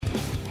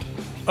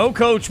Oh,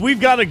 Coach, we've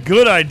got a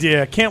good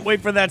idea. Can't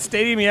wait for that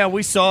stadium. Yeah,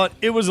 we saw it.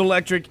 It was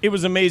electric. It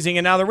was amazing.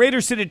 And now the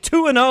Raiders sit at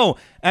 2-0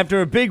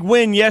 after a big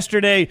win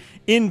yesterday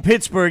in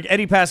Pittsburgh.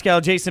 Eddie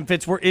Pascal, Jason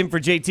Fitz, we're in for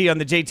JT on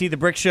the JT The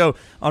Brick Show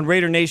on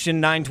Raider Nation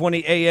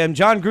 920 AM.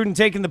 John Gruden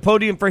taking the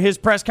podium for his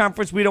press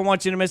conference. We don't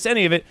want you to miss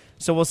any of it,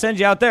 so we'll send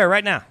you out there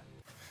right now.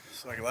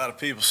 It's like a lot of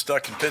people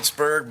stuck in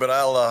Pittsburgh, but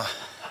I'll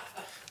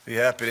be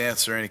happy to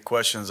answer any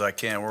questions I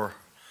can. We're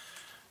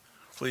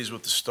pleased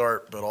with the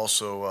start, but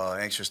also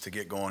anxious to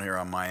get going here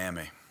on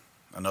Miami.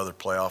 Another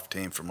playoff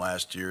team from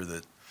last year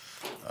that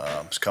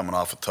is coming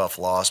off a tough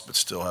loss, but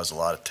still has a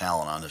lot of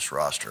talent on this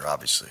roster,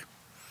 obviously.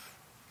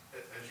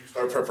 As you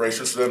start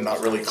preparations for them, not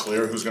really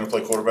clear who's going to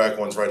play quarterback.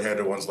 One's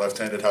right-handed, one's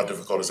left-handed. How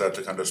difficult is that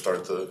to kind of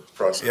start the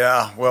process?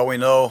 Yeah, well, we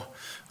know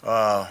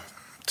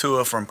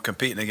Tua from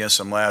competing against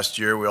them last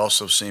year. We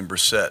also seen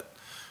Brissett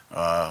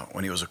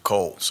when he was a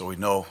Colt, so we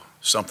know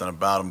something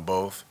about them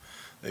both.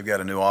 They've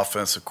got a new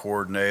offensive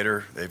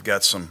coordinator. They've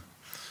got some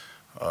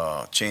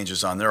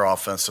changes on their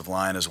offensive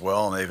line as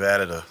well, and they've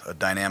added a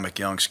dynamic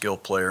young skill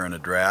player in the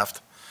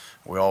draft.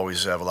 We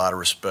always have a lot of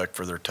respect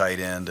for their tight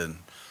end and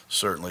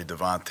certainly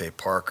Devontae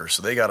Parker.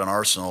 So they got an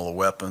arsenal of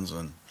weapons,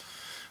 and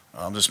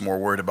I'm just more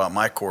worried about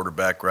my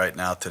quarterback right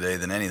now today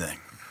than anything.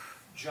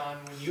 John,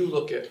 when you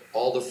look at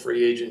all the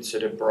free agents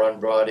that have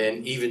brought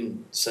in,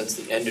 even since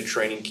the end of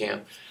training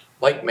camp,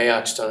 Mike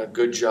Mayock's done a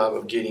good job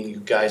of getting you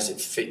guys that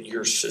fit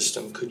your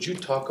system. Could you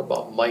talk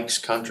about Mike's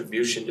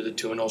contribution to the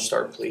 2-0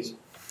 start, please?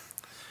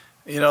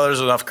 You know, there's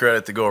enough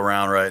credit to go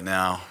around right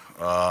now.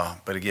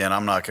 But again,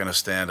 I'm not going to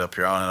stand up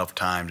here. I don't have enough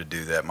time to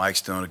do that.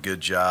 Mike's doing a good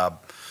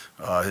job.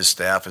 His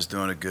staff is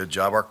doing a good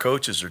job. Our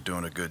coaches are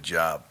doing a good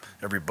job.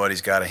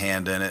 Everybody's got a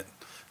hand in it.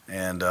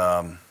 And,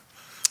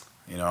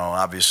 you know,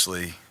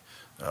 obviously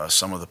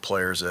some of the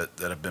players that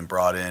have been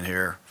brought in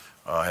here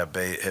have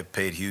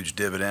paid huge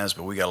dividends,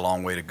 but we got a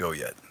long way to go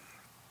yet.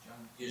 John,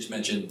 you just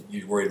mentioned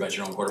you're worried about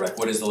your own quarterback.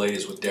 What is the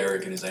latest with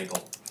Derek and his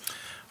ankle?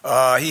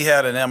 He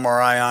had an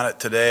MRI on it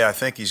today. I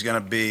think he's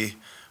going to be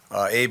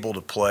able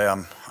to play.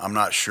 I'm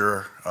not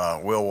sure.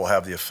 Will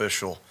have the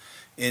official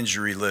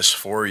injury list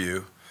for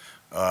you.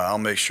 I'll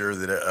make sure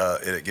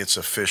that it gets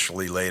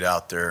officially laid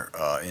out there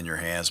in your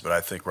hands, but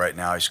I think right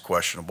now he's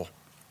questionable.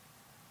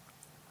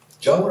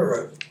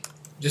 John,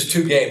 just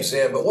 2 games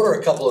in, but what are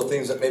a couple of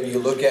things that maybe you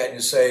look at and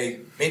you say,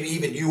 maybe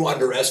even you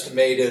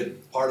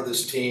underestimated part of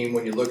this team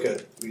when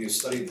you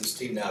studied this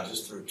team now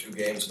just through 2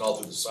 games and all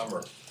through the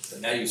summer,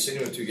 and now you've seen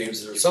them in 2 games.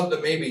 Is there something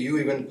that maybe you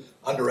even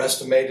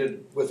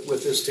underestimated with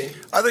this team?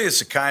 I think it's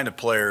the kind of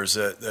players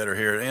that are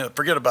here. You know,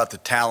 forget about the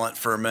talent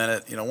for a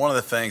minute. You know, one of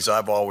the things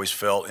I've always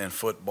felt in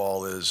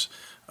football is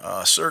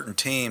certain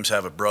teams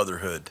have a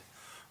brotherhood.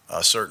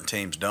 Certain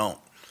teams don't.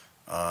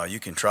 You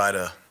can try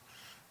to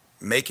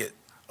make it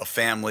a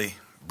family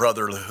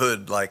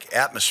brotherhood-like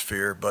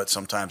atmosphere, but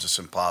sometimes it's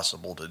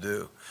impossible to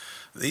do.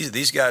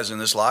 These guys in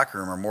this locker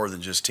room are more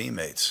than just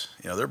teammates.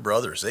 You know, they're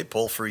brothers. They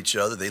pull for each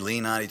other, they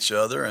lean on each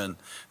other, and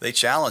they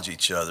challenge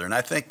each other. And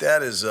I think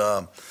that is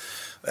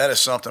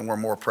something we're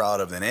more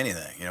proud of than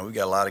anything. You know, we've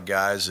got a lot of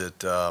guys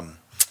that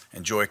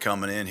enjoy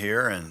coming in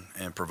here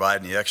and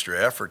providing the extra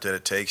effort that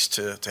it takes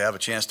to have a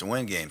chance to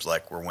win games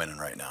like we're winning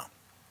right now.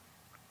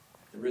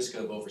 The risk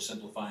of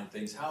oversimplifying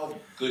things, how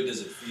good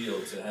does it feel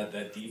to have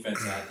that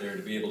defense out there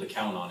to be able to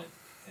count on it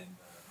and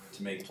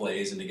to make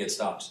plays and to get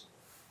stops?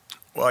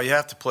 Well, you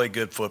have to play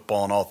good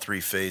football in all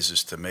 3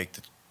 phases to make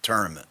the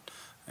tournament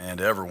and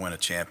to ever win a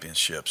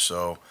championship.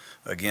 So,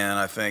 again,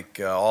 I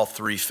think all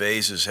 3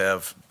 phases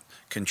have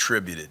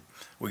contributed.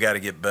 We got to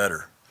get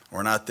better.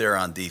 We're not there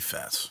on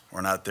defense.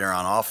 We're not there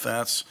on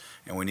offense,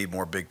 and we need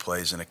more big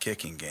plays in a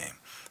kicking game.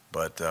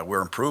 But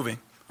we're improving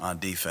on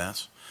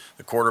defense.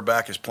 The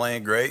quarterback is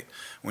playing great.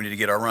 We need to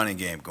get our running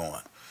game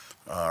going.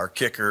 Our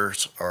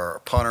kickers, our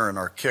punter and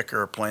our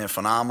kicker are playing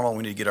phenomenal.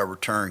 We need to get our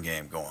return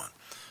game going.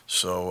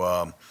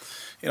 So,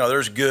 you know,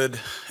 there's good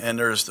and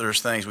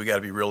there's things we got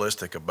to be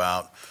realistic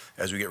about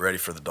as we get ready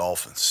for the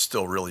Dolphins. It's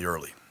still really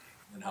early.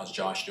 And how's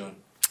Josh doing?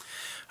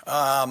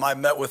 I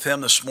met with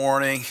him this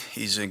morning.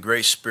 He's in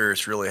great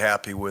spirits, really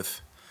happy with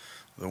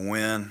the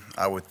win.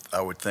 I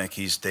would think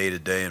he's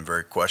day-to-day and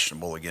very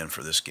questionable again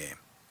for this game.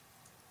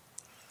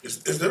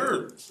 Is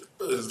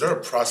there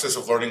a process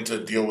of learning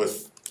to deal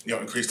with, you know,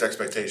 increased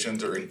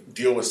expectations or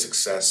deal with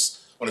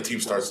success when a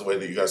team starts the way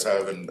that you guys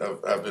have and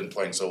have been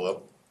playing so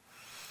well?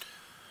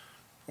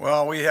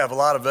 Well, we have a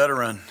lot of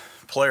veteran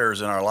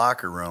players in our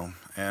locker room,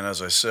 and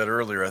as I said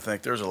earlier, I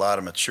think there's a lot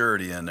of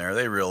maturity in there.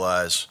 They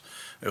realize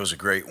it was a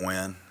great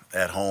win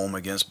at home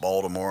against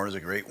Baltimore. It was a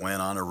great win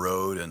on the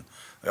road, and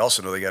they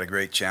also know they got a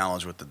great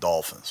challenge with the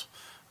Dolphins.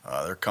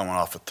 They're coming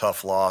off a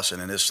tough loss,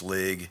 and in this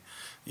league,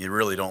 you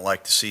really don't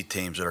like to see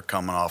teams that are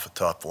coming off a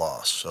tough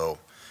loss. So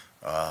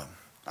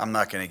I'm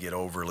not going to get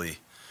overly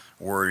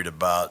worried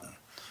about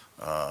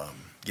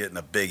getting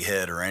a big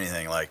head or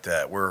anything like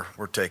that. We're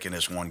taking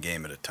this one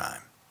game at a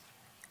time.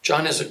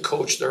 John, as a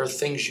coach, there are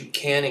things you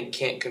can and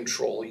can't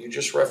control. You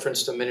just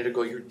referenced a minute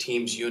ago your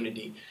team's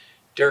unity.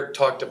 Derek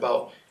talked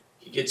about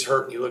he gets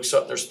hurt and he looks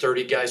up and there's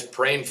 30 guys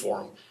praying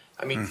for him.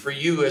 I mean, for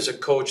you as a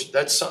coach,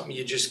 that's something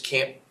you just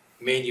can't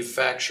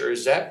manufacture.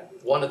 Is that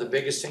one of the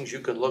biggest things you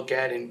can look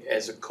at and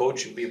as a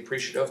coach and be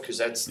appreciative of? Because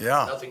that's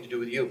nothing to do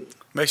with you.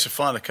 Makes it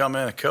fun to come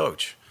in and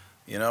coach.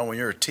 You know, when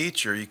you're a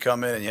teacher, you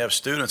come in and you have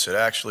students that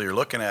actually are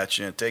looking at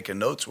you and taking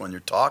notes when you're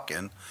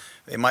talking.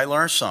 They might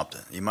learn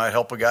something. You might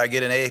help a guy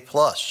get an A+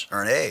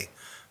 or an A,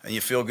 and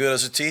you feel good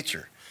as a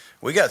teacher.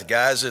 We got the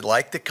guys that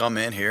like to come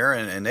in here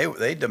and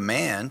they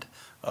demand,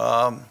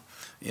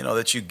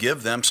 that you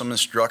give them some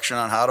instruction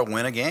on how to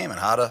win a game and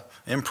how to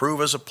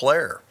improve as a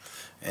player.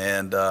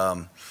 And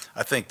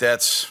I think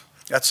that's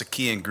a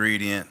key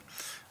ingredient.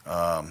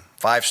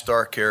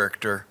 5-star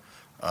character.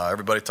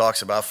 Everybody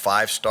talks about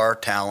 5-star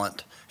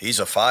talent. He's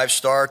a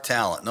 5-star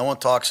talent. No one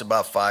talks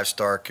about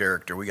 5-star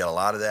character. We got a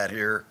lot of that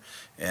here,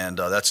 and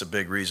that's a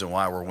big reason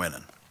why we're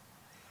winning.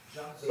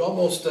 Is it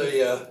almost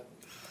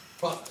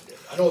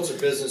I know it's a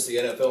business, the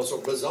NFL,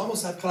 but does it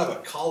almost have kind of a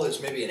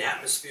college, maybe an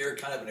atmosphere,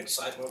 kind of an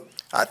excitement?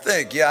 I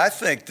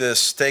think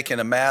this taking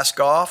the mask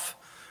off,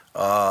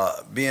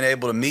 being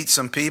able to meet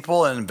some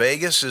people in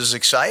Vegas is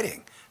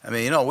exciting. I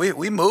mean,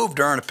 we moved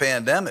during a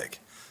pandemic.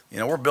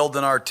 We're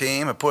building our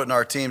team and putting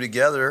our team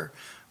together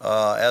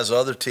as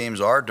other teams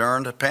are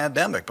during the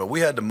pandemic. But we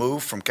had to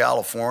move from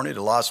California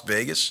to Las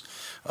Vegas.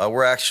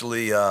 We're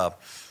actually,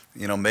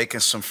 making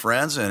some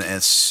friends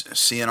and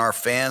seeing our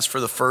fans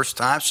for the first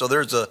time. So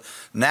there's a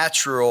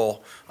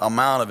natural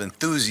amount of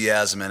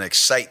enthusiasm and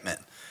excitement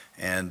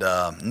and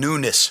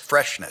newness,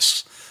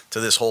 freshness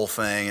to this whole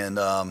thing. And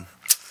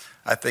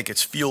I think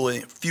it's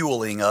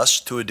fueling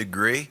us to a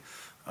degree.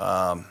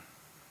 But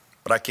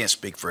I can't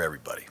speak for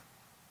everybody.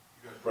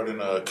 You guys brought in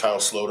Kyle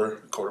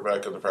Sloter,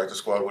 quarterback of the practice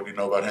squad. What do you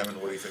know about him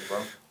and what do you think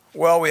about him?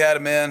 Well, we had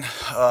him in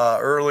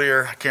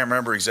earlier. I can't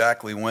remember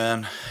exactly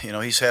when.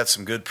 He's had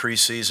some good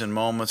preseason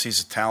moments.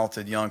 He's a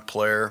talented young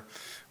player.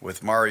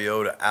 With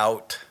Mariota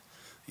out,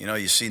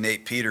 you see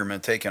Nate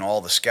Peterman taking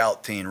all the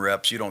scout team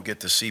reps. You don't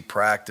get to see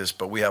practice,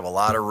 but we have a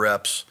lot of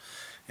reps,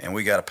 and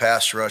we got a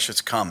pass rush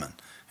that's coming.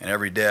 And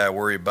every day I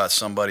worry about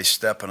somebody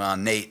stepping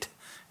on Nate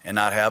and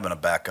not having a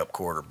backup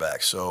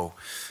quarterback. So,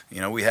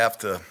 we have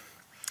to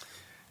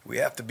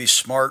be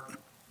smart.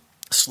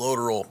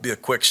 Sloter will be a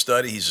quick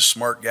study. He's a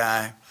smart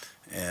guy,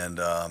 and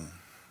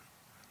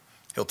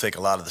he'll take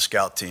a lot of the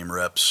scout team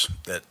reps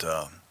that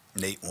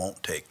Nate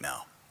won't take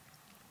now.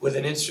 With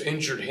an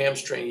injured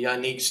hamstring,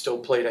 Yannick still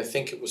played, I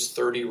think it was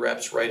 30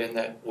 reps right in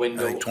that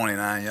window. I think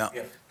 29, yeah.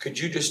 Could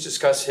you just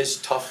discuss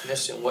his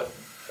toughness and what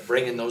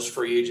bringing those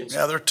free agents?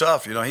 Yeah, they're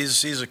tough.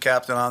 He's a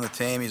captain on the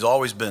team. He's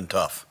always been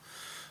tough.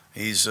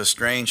 He's a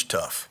strange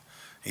tough.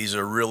 He's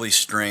a really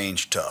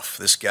strange tough.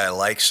 This guy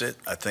likes it.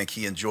 I think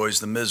he enjoys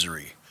the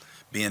misery.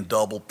 Being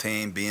double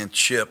teamed, being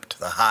chipped,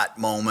 the hot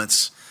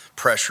moments,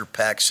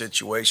 pressure-packed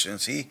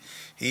situations. I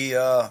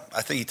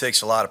think he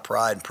takes a lot of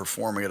pride in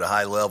performing at a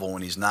high level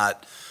when he's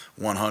not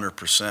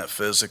 100%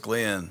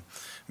 physically, and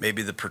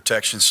maybe the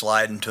protection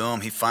sliding to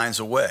him. He finds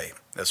a way.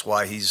 That's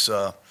why he's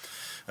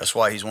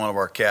one of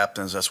our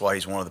captains. That's why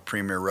he's one of the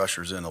premier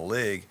rushers in the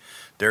league.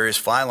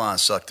 Darius Philon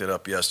sucked it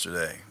up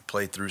yesterday,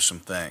 played through some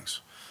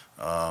things,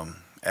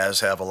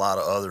 as have a lot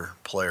of other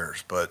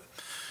players. But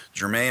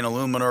Jermaine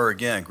Illuminor,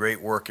 again,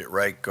 great work at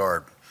right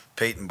guard.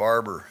 Peyton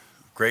Barber,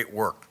 great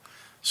work,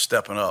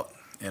 stepping up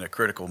in a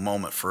critical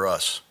moment for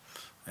us.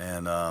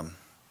 And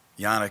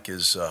Yannick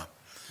is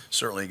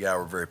certainly a guy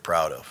we're very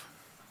proud of.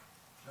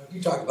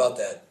 You talk about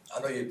that. I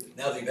know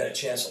now that you've had a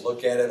chance to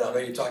look at it, I know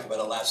you talked about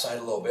it last night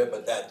a little bit,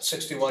 but that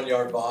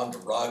 61-yard bomb to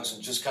Ruggs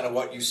and just kind of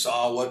what you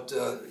saw,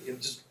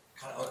 just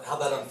kind of how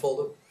that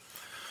unfolded.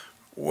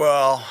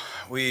 Well,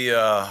 we,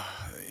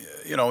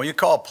 when you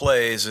call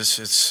plays,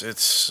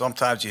 it's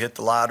sometimes you hit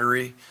the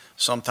lottery,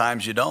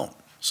 sometimes you don't.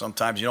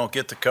 Sometimes you don't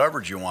get the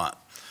coverage you want.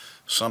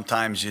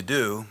 Sometimes you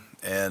do,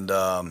 and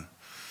I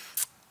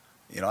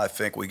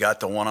think we got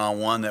the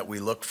one-on-one that we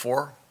looked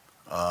for.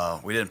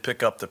 We didn't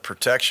pick up the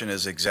protection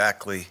as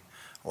exactly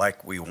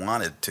like we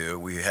wanted to.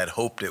 We had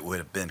hoped it would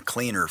have been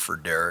cleaner for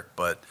Derek,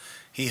 but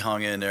he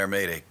hung in there,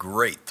 made a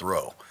great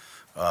throw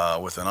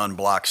with an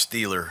unblocked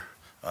Steeler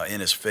in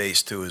his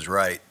face to his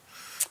right.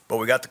 But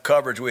we got the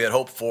coverage we had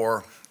hoped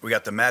for. We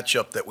got the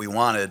matchup that we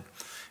wanted,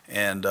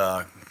 and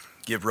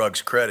give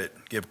Ruggs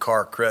credit, give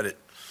Carr credit.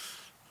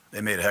 They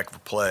made a heck of a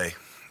play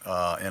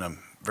in a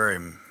very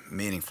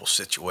meaningful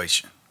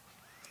situation.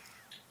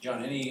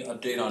 John, any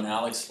update on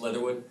Alex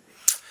Leatherwood?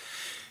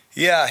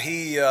 Yeah,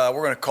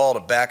 we're going to call it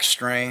a back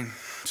strain,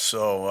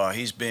 so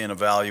he's being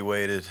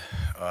evaluated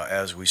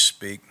as we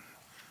speak,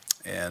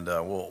 and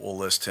we'll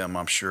list him,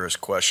 I'm sure, as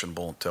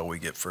questionable until we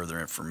get further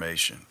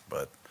information,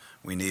 but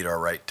we need our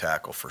right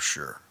tackle for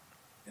sure.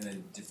 And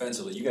then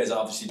defensively, you guys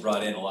obviously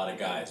brought in a lot of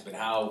guys, but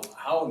how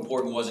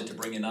important was it to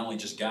bring in not only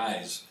just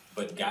guys,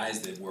 but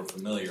guys that were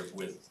familiar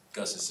with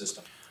Gus's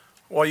system?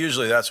 Well,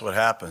 usually that's what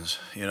happens.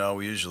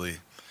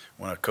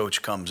 When a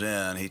coach comes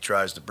in, he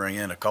tries to bring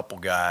in a couple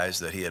guys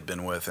that he had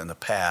been with in the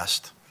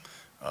past.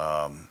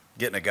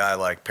 Getting a guy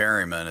like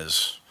Perryman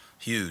is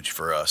huge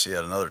for us. He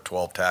had another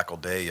 12-tackle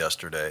day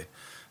yesterday.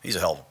 He's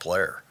a hell of a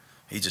player.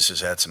 He just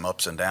has had some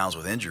ups and downs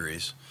with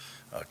injuries.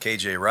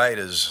 KJ Wright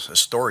is a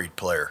storied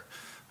player.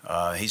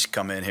 He's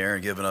come in here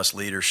and given us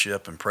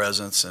leadership and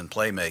presence and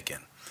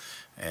playmaking.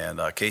 And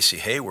Casey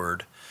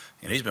Hayward,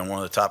 he's been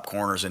one of the top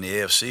corners in the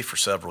AFC for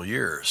several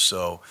years.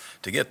 So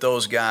to get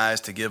those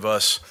guys to give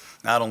us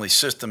not only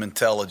system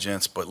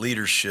intelligence but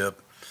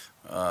leadership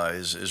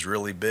is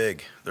really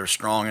big. They're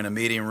strong in the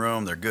meeting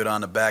room. They're good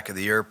on the back of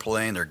the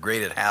airplane. They're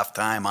great at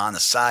halftime, on the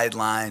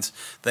sidelines,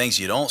 things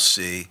you don't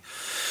see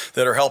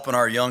that are helping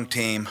our young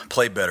team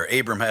play better.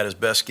 Abram had his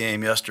best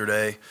game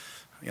yesterday.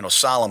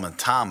 Solomon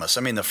Thomas.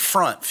 The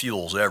front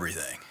fuels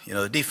everything.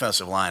 The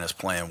defensive line is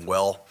playing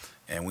well,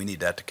 and we need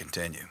that to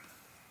continue.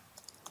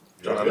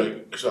 John, I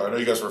know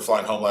you guys were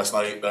flying home last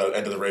night,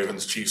 end of the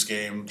Ravens-Chiefs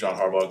game. John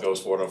Harbaugh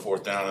goes for it on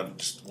fourth down, and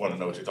just want to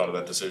know what you thought of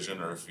that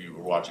decision or if you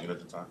were watching it at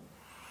the time.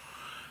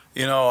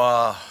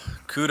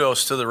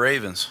 Kudos to the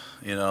Ravens.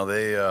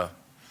 They're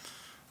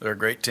a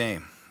great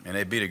team, and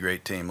they beat a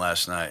great team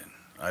last night.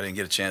 I didn't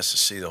get a chance to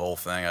see the whole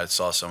thing. I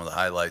saw some of the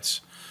highlights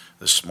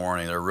this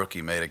morning. Their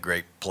rookie made a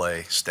great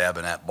play,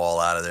 stabbing that ball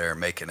out of there,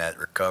 making that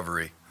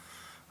recovery.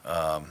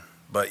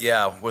 But,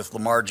 yeah, with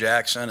Lamar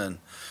Jackson and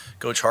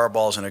Coach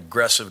Harbaugh's an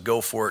aggressive,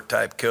 go-for-it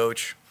type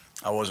coach,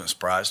 I wasn't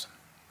surprised.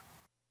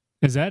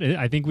 Is that it?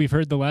 I think we've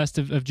heard the last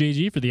of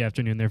JG for the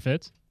afternoon there,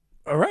 Fitz.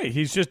 All right,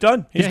 he's just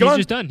done. He's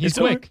just done. He's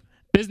quick. Over.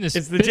 Business.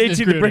 It's the business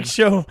JT the Brick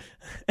Show.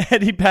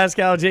 Eddie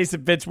Pascal,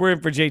 Jason Fitz. We're in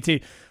for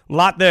JT. A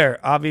lot there,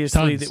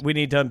 obviously, that we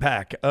need to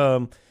unpack.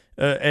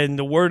 And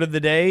the word of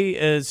the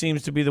day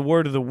seems to be the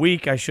word of the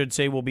week, I should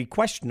say, will be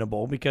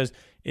questionable because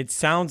it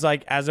sounds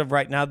like as of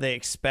right now they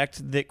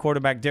expect that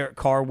quarterback Derek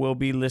Carr will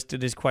be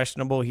listed as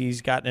questionable.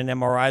 He's gotten an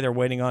MRI. They're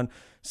waiting on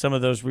some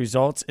of those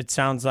results. It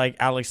sounds like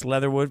Alex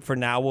Leatherwood for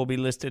now will be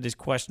listed as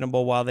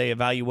questionable while they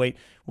evaluate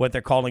what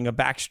they're calling a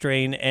back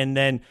strain. And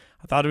then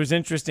I thought it was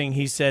interesting.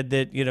 He said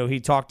that, he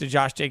talked to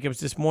Josh Jacobs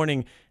this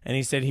morning and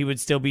he said he would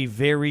still be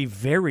very,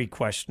 very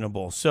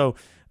questionable. So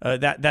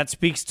that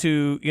speaks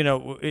to,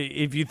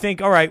 if you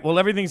think, all right, well,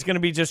 everything's going to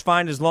be just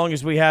fine as long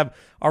as we have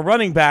our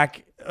running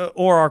back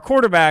or our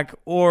quarterback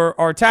or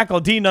our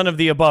tackle, none of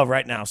the above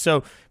right now.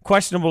 So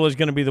questionable is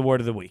going to be the word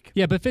of the week.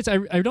 Yeah, but Fitz,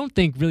 I don't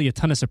think really a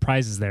ton of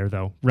surprises there,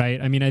 though,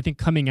 right? I think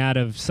coming out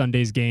of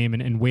Sunday's game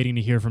and waiting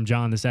to hear from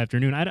John this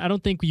afternoon, I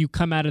don't think you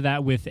come out of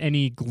that with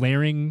any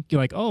glaring,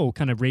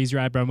 kind of raise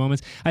your eyebrow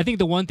moments. I think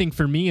the one thing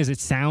for me is it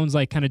sounds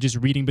like kind of just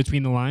reading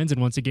between the lines,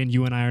 and once again,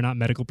 you and I are not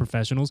medical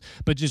professionals,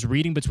 but just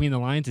reading between the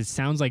lines, it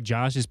sounds like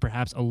Josh is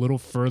perhaps a little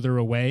further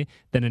away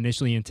than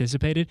initially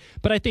anticipated.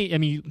 But I think,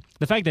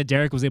 the fact that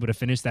Derek was able to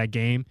finish that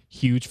game,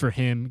 huge for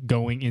him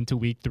going into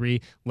week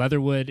 3.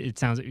 Leatherwood, it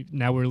sounds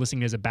now we're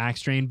listening as a back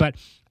strain. But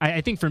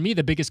I think for me,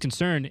 the biggest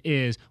concern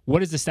is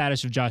what is the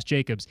status of Josh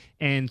Jacobs?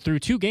 And through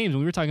 2 games,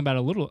 we were talking about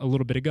a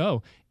little bit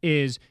ago,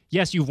 is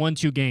yes, you've won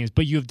 2 games,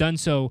 but you have done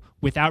so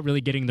without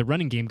really getting the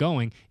running game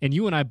going. And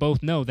you and I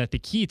both know that the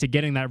key to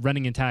getting that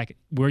running attack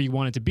where you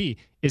want it to be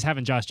is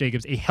having Josh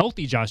Jacobs, a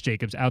healthy Josh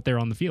Jacobs, out there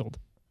on the field.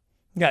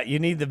 Yeah, you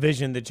need the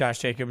vision that Josh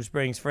Jacobs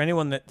brings. For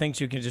anyone that thinks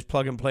you can just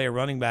plug and play a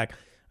running back,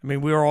 we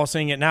were all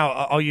seeing it now.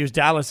 I'll use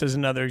Dallas as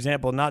another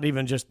example, not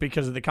even just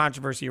because of the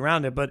controversy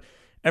around it, but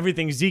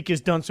everything Zeke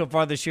has done so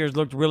far this year has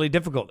looked really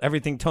difficult.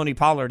 Everything Tony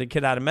Pollard, a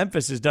kid out of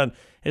Memphis, has done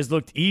has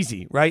looked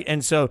easy, right?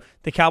 And so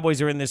the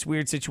Cowboys are in this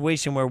weird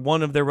situation where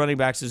one of their running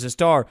backs is a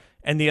star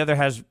and the other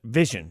has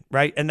vision,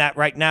 right? And that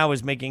right now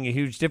is making a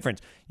huge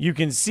difference. You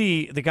can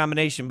see the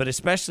combination, but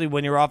especially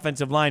when your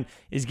offensive line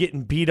is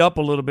getting beat up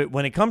a little bit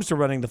when it comes to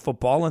running the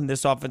football, and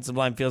this offensive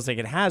line feels like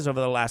it has over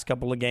the last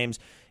couple of games,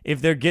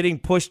 if they're getting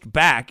pushed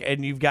back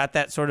and you've got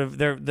that sort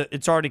of,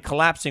 it's already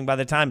collapsing by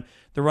the time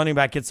the running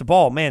back gets the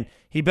ball, man,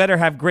 he better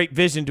have great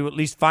vision to at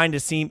least find a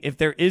seam if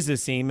there is a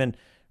seam. And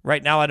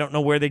right now, I don't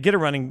know where they get a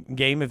running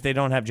game if they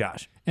don't have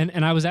Josh.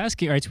 And I was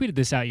asking, or I tweeted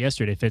this out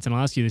yesterday, Fitz, and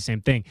I'll ask you the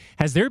same thing.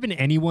 Has there been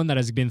anyone that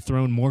has been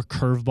thrown more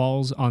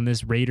curveballs on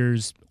this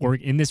Raiders or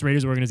in this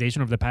Raiders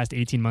organization over the past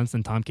 18 months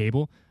than Tom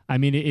Cable?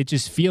 It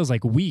just feels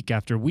like week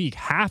after week,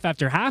 half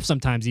after half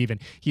sometimes even.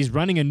 He's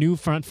running a new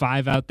front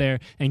 5 out there,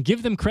 and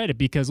give them credit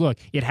because, look,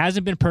 it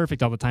hasn't been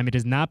perfect all the time. It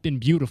has not been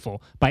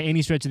beautiful by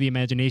any stretch of the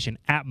imagination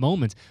at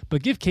moments,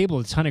 but give Cable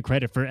a ton of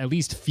credit for at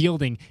least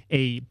fielding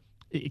a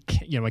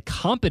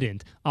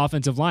competent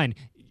offensive line,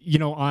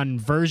 on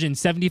version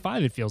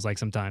 75, it feels like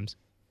sometimes.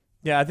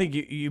 Yeah, I think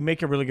you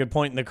make a really good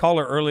point. And the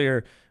caller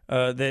earlier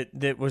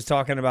that was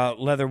talking about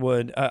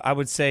Leatherwood, I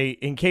would say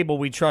in Cable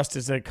we trust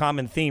is a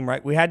common theme,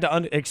 right? We had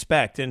to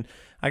expect, and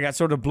I got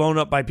sort of blown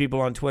up by people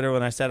on Twitter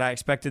when I said I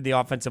expected the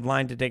offensive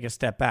line to take a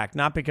step back,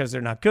 not because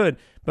they're not good,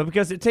 but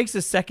because it takes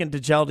a second to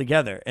gel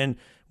together. And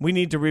we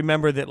need to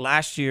remember that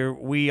last year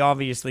we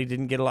obviously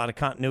didn't get a lot of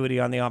continuity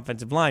on the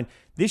offensive line.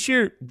 This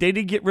year, they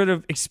did get rid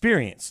of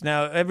experience.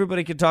 Now,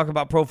 everybody could talk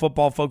about Pro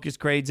Football Focus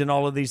grades and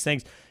all of these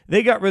things.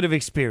 They got rid of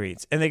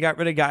experience, and they got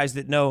rid of guys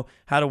that know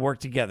how to work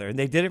together. And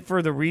they did it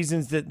for the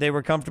reasons that they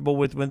were comfortable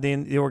with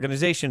within the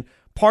organization,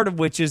 part of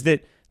which is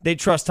that they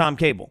trust Tom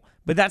Cable.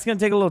 But that's going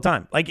to take a little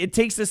time. It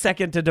takes a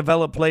second to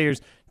develop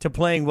players to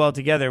playing well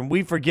together. And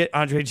we forget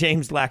Andre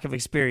James' lack of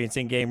experience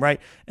in game, right?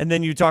 And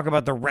then you talk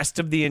about the rest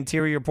of the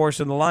interior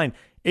portion of the line.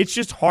 It's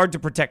just hard to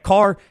protect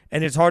Carr,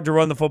 and it's hard to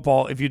run the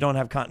football if you don't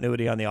have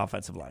continuity on the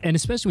offensive line. And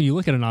especially when you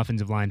look at an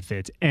offensive line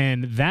fit,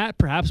 and that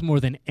perhaps more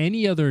than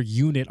any other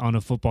unit on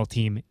a football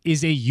team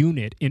is a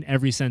unit in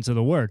every sense of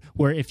the word,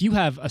 where if you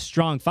have a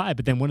strong five,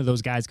 but then one of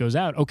those guys goes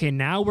out, okay,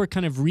 now we're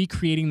kind of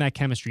recreating that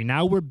chemistry.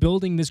 Now we're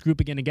building this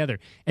group again together.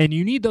 And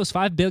you need those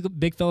five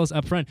big fellas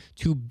up front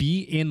to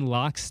be in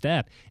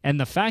lockstep. And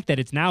the fact that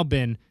it's now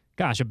been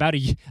about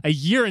a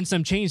year and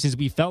some change since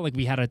we felt like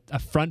we had a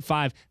front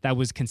five that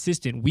was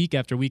consistent week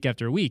after week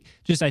after week,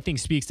 just I think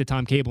speaks to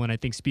Tom Cable, and I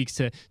think speaks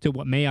to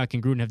what Mayock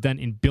and Gruden have done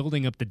in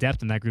building up the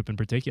depth in that group in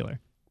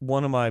particular.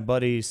 One of my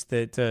buddies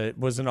that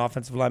was an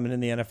offensive lineman in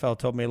the NFL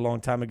told me a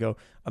long time ago,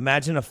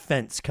 imagine a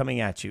fence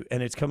coming at you,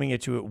 and it's coming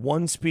at you at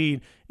one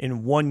speed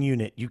in one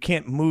unit. You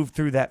can't move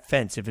through that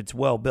fence if it's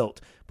well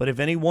built. But if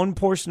any one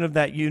portion of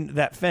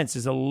that fence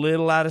is a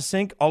little out of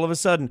sync, all of a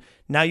sudden,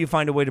 now you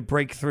find a way to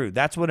break through.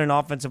 That's what an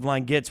offensive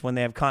line gets when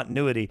they have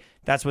continuity.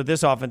 That's what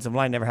this offensive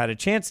line never had a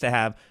chance to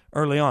have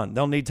early on.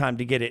 They'll need time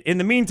to get it. In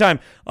the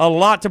meantime, a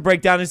lot to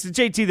break down. It's the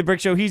JT The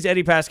Brick Show. He's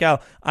Eddie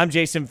Pascal. I'm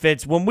Jason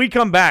Fitz. When we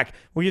come back,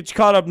 we'll get you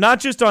caught up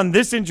not just on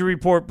this injury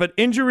report, but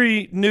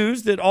injury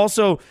news that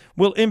also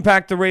will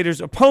impact the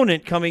Raiders'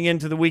 opponent coming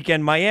into the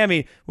weekend,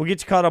 Miami. We'll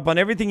get you caught up on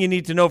everything you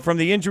need to know from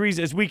the injuries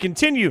as we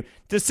continue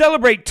to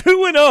celebrate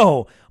 2-0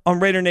 on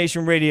Raider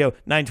Nation Radio,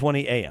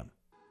 920 AM.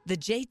 The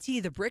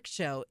JT The Brick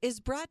Show is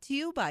brought to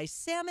you by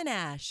Sam &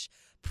 Ash,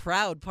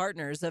 proud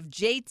partners of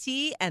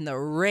JT and the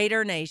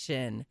Raider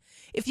Nation.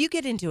 If you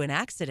get into an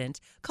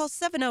accident, call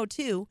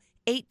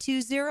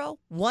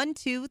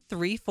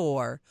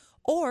 702-820-1234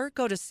 or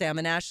go to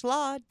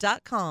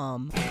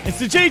salmonashlaw.com. It's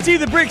the JT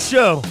The Brick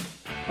Show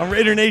on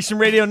Raider Nation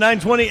Radio,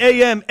 920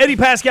 AM. Eddie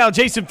Pascal,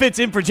 Jason Fitz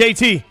in for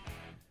JT.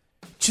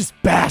 Just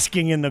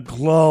basking in the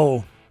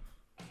glow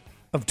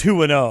of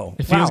 2-0.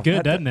 It feels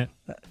good, doesn't it?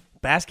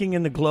 Basking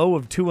in the glow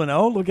of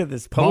 2-0. Look at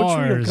this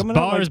poetry coming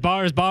up.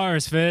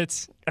 Bars,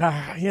 Fitz.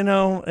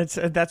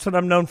 That's what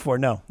I'm known for.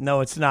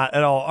 No, it's not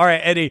at all. All right,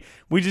 Eddie,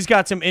 we just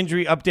got some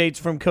injury updates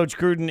from Coach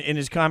Gruden in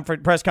his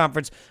press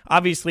conference.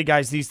 Obviously,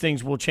 guys, these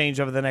things will change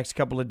over the next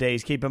couple of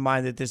days. Keep in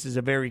mind that this is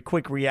a very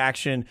quick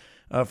reaction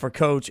for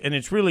Coach, and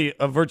it's really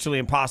a virtually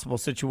impossible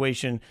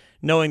situation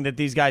knowing that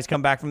these guys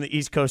come back from the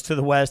East Coast to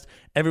the West.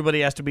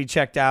 Everybody has to be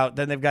checked out.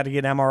 Then they've got to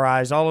get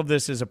MRIs. All of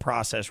this is a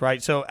process,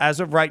 right? So as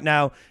of right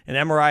now, an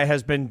MRI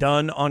has been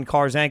done on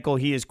Carr's ankle.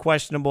 He is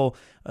questionable.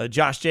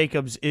 Josh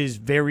Jacobs is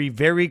very,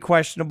 very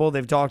questionable.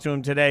 They've talked to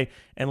him today,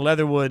 and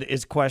Leatherwood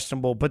is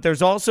questionable. But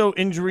there's also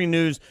injury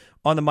news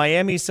on the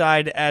Miami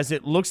side, as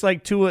it looks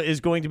like Tua is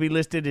going to be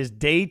listed as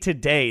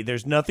day-to-day.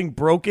 There's nothing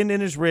broken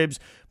in his ribs,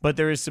 but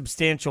there is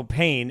substantial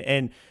pain.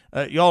 And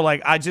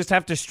I just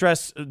have to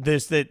stress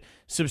this, that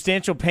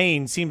substantial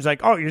pain seems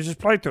like, you're just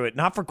playing through it.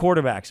 Not for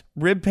quarterbacks.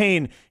 Rib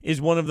pain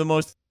is one of the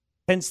most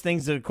intense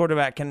things that a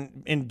quarterback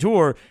can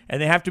endure,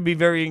 and they have to be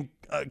very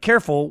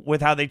careful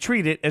with how they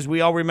treat it. As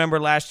we all remember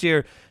last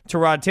year,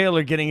 Tyrod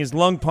Taylor getting his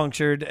lung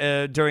punctured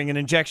during an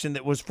injection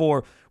that was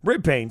for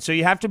rib pain. So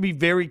you have to be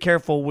very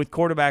careful with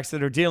quarterbacks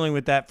that are dealing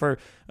with that. For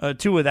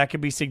Tua, that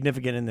could be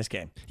significant in this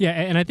game. Yeah,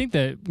 and I think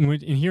that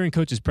in hearing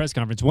Coach's press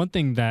conference, one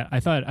thing that I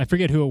thought, I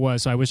forget who it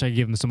was, so I wish I could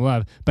give him some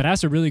love, but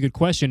asked a really good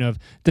question of,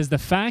 does the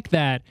fact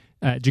that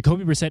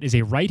Jacoby Brissett is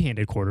a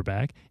right-handed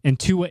quarterback and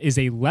Tua is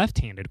a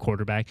left-handed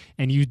quarterback,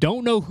 and you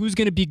don't know who's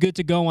going to be good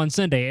to go on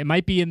Sunday. It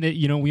might be in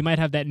the, we might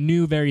have that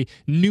very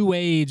new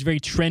age, very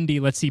trendy,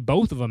 let's see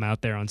both of them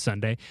out there on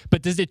Sunday.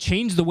 But does it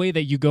change the way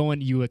that you go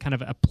and you kind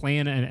of a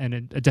plan and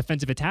a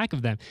defensive attack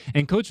of them?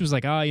 And Coach was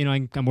like,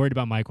 I'm worried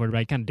about my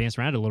quarterback. Kind of danced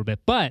around it a little bit.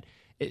 But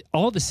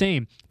all the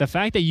same, the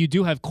fact that you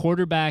do have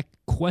quarterback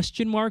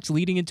question marks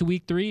leading into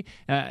week 3,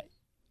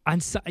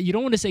 you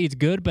don't want to say it's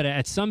good, but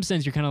at some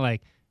sense you're kind of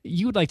like,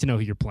 you would like to know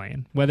who you're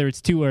playing, whether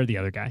it's Tua or the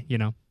other guy,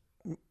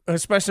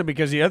 Especially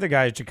because the other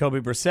guy is Jacoby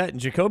Brissett, and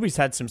Jacoby's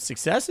had some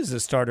success as a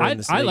starter in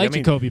this league. I like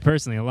Jacoby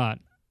personally a lot.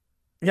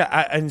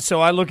 Yeah, and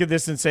so I look at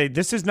this and say,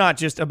 this is not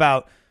just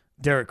about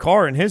Derek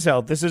Carr and his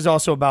health. This is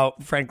also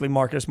about, frankly,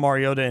 Marcus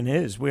Mariota and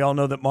his. We all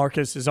know that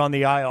Marcus is on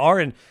the IR,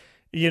 and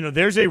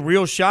there's a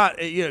real shot.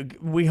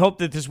 We hope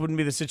that this wouldn't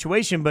be the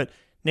situation, but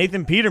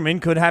Nathan Peterman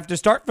could have to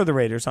start for the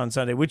Raiders on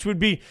Sunday, which would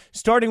be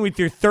starting with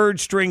your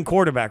third-string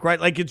quarterback, right?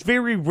 Like, it's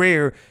very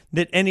rare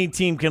that any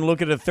team can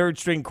look at a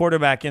third-string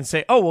quarterback and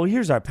say,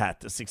 here's our path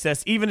to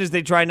success, even as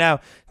they try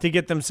now to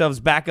get themselves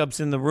backups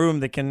in the room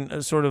that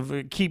can sort of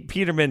keep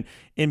Peterman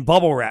in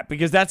bubble wrap,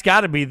 because that's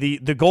got to be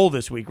the goal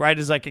this week, right?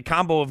 Is like a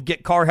combo of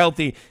get Carr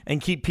healthy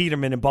and keep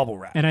Peterman in bubble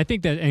wrap. And I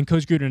think that, and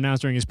Coach Gruden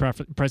announced during his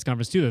press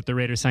conference too, that the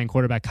Raiders signed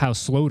quarterback Kyle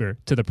Sloter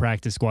to the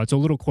practice squad. So a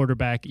little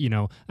quarterback,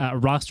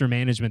 roster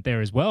management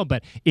there as well.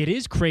 But it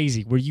is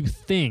crazy where you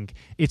think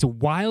it's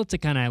wild to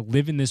kind of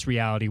live in this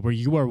reality where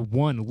you are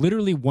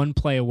literally one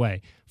play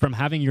away from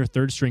having your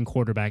third-string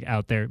quarterback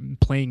out there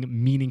playing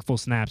meaningful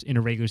snaps in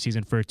a regular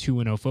season for a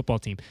 2-0 football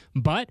team.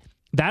 But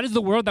that is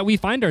the world that we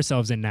find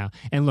ourselves in now.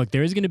 And look,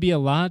 there is going to be a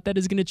lot that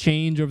is going to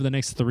change over the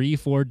next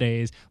 3-4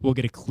 days. We'll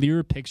get a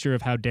clearer picture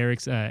of how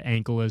Derek's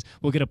ankle is.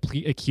 We'll get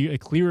a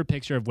clearer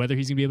picture of whether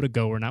he's going to be able to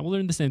go or not. We'll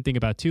learn the same thing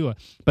about Tua.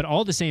 But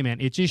all the same,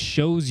 man, it just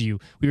shows you.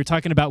 We were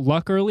talking about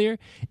luck earlier.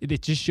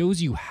 It just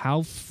shows you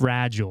how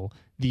fragile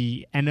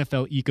the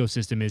NFL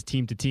ecosystem is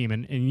team to team.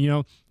 And you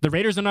know, the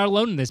Raiders are not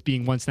alone in this,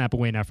 being one snap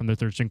away now from their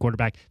third string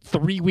quarterback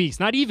 3 weeks,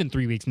 not even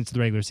 3 weeks into the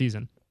regular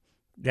season.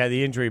 Yeah,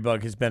 the injury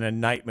bug has been a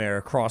nightmare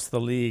across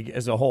the league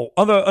as a whole.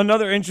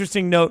 Another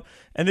interesting note,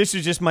 and this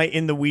is just my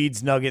in the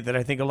weeds nugget that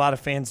I think a lot of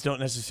fans don't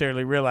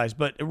necessarily realize,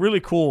 but really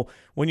cool.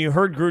 When you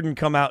heard Gruden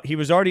come out, he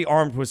was already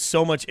armed with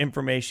so much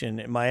information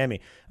in Miami.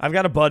 I've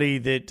got a buddy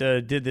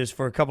that did this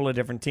for a couple of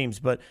different teams,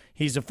 but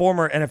he's a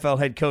former NFL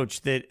head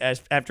coach that,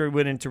 after he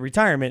went into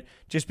retirement,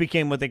 just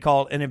became what they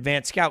call an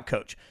advanced scout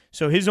coach.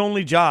 So his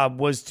only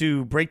job was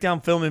to break down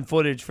film and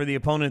footage for the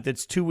opponent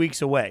that's 2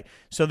 weeks away.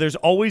 So there's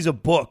always a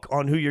book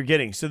on who you're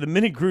getting. So the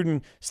minute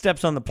Gruden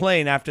steps on the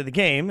plane after the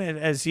game,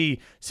 as he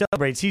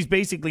celebrates, he's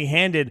basically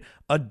handed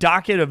a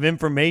docket of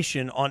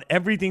information on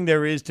everything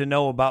there is to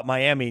know about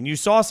Miami. And you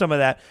saw some of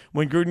that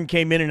when Gruden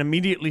came in and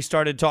immediately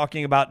started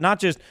talking about not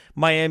just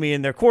Miami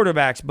and their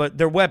quarterbacks, but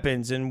their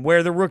weapons and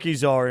where the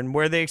rookies are and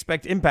where they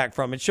expect impact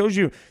from. It shows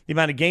you the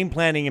amount of game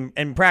planning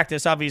and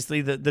practice.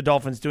 Obviously, the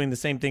Dolphins doing the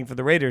same thing for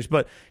the Raiders,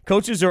 but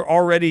coaches are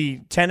already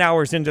 10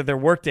 hours into their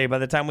workday by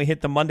the time we hit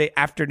the Monday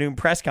afternoon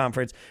press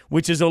conference,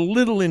 which is a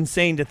little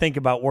insane to think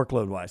about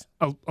workload-wise.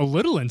 A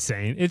little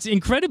insane. It's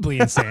incredibly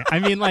insane. I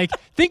mean, like,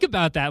 think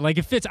about that. Like,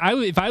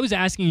 if I was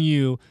asking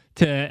you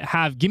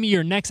to give me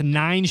your next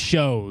 9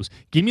 shows,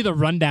 give me the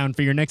rundown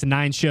for your next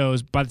 9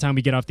 shows by the time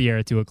we get off the air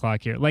at 2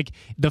 o'clock here. Like,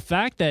 the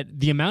fact that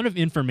the amount of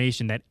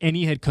information that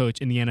any head coach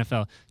in the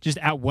NFL just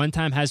at one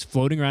time has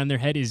floating around their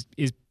head is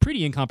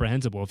pretty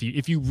incomprehensible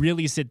if you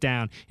really sit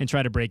down and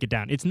try to break it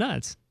down. It's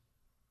nuts.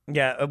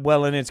 Yeah,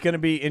 well, and it's going to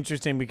be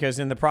interesting because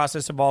in the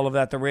process of all of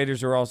that, the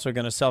Raiders are also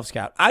going to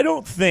self-scout. I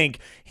don't think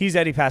he's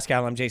Eddie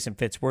Pascal. I'm Jason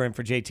Fitz. We're in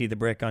for JT the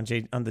Brick on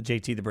the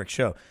JT the Brick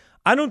Show.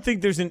 I don't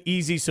think there's an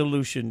easy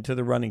solution to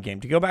the running game.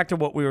 To go back to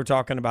what we were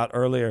talking about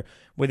earlier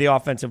with the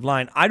offensive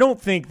line, I don't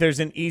think there's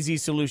an easy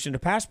solution to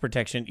pass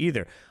protection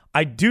either.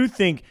 I do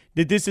think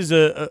that this is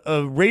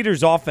a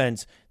Raiders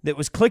offense that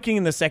was clicking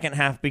in the second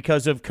half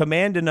because of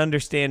command and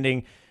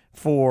understanding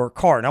for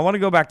Carr. And I want to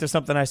go back to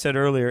something I said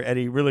earlier,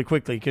 Eddie, really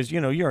quickly, because,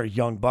 you know, you're a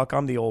young buck.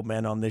 I'm the old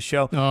man on this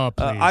show. Oh,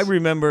 please. I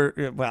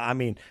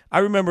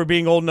remember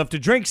being old enough to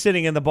drink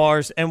sitting in the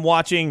bars and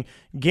watching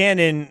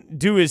Gannon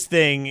do his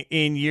thing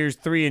in years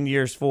 3 and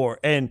years 4.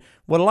 And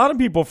what a lot of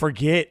people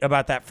forget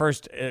about that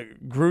first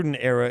Gruden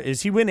era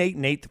is he went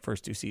 8-8 the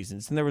first 2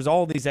 seasons, and there was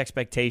all these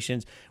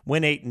expectations.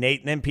 Went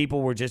 8-8, and then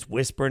people were just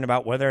whispering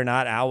about whether or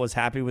not Al was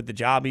happy with the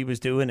job he was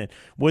doing, and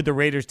would the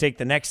Raiders take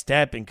the next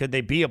step, and could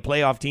they be a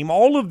playoff team?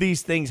 All of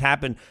these things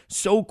happened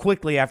so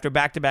quickly after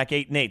back-to-back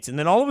 8-8s, and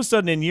then all of a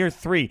sudden in year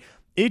 3,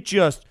 it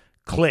just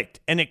clicked.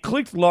 And it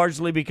clicked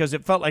largely because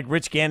it felt like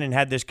Rich Gannon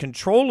had this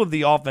control of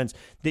the offense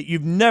that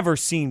you've never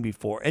seen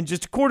before. And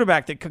just a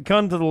quarterback that could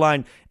come to the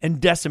line and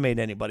decimate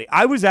anybody.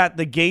 I was at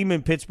the game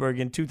in Pittsburgh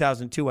in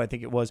 2002, I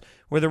think it was,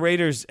 where the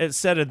Raiders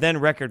set a then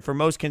record for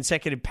most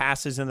consecutive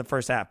passes in the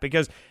first half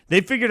because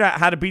they figured out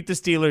how to beat the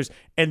Steelers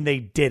and they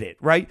did it,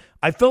 right?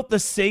 I felt the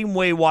same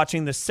way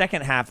watching the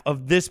second half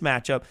of this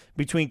matchup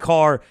between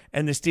Carr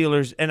and the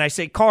Steelers. And I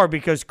say Carr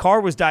because Carr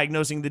was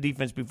diagnosing the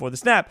defense before the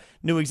snap,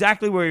 knew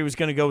exactly where he was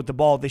going to go with the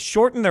ball. They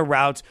shortened their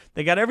routes.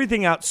 They got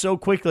everything out so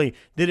quickly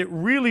that it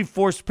really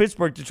forced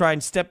Pittsburgh to try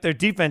and step their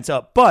defense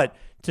up. But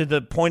to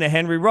the point of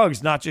Henry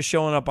Ruggs not just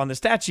showing up on the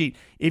stat sheet,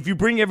 if you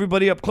bring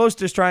everybody up close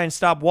to try and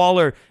stop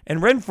Waller and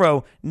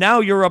Renfro, now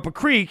you're up a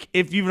creek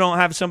if you don't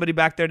have somebody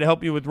back there to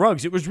help you with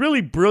Ruggs. It was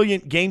really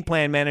brilliant game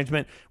plan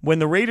management when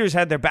the Raiders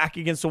had their back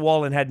against the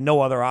wall and had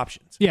no other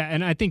options. Yeah,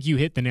 and I think you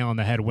hit the nail on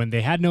the head. When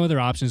they had no other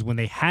options, when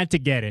they had to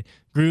get it,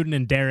 Gruden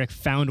and Derek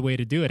found a way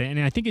to do it. And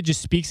I think it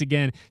just speaks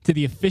again to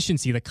the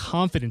efficiency, the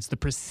confidence, the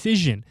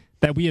precision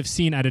that we have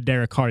seen out of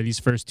Derek Carr these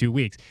first 2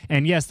 weeks.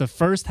 And yes, the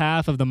first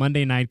half of the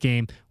Monday night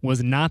game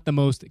was not the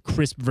most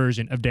crisp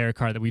version of Derek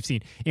Carr that we've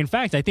seen. In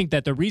fact, I think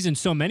that the reason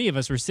so many of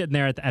us were sitting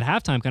there at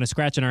halftime kind of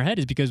scratching our head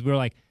is because we were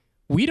like,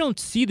 we don't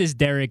see this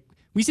Derek.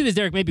 We see this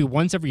Derek maybe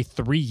once every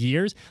 3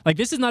 years. Like,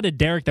 this is not a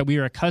Derek that we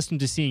are accustomed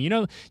to seeing. You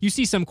know, you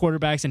see some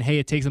quarterbacks and, hey,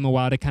 it takes them a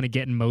while to kind of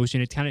get in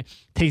motion. It kind of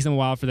takes them a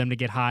while for them to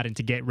get hot and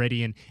to get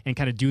ready and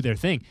kind of do their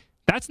thing.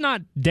 That's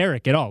not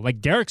Derek at all.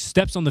 Like, Derek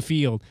steps on the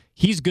field.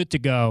 He's good to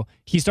go.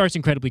 He starts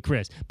incredibly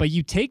crisp. But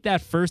you take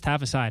that first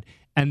half aside,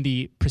 and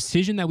the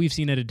precision that we've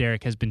seen out of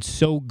Derek has been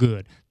so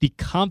good. The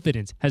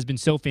confidence has been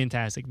so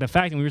fantastic. The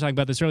fact, and we were talking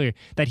about this earlier,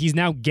 that he's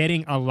now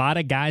getting a lot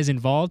of guys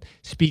involved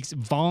speaks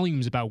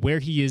volumes about where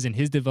he is in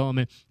his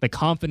development, the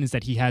confidence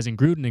that he has in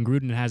Gruden and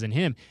Gruden has in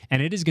him.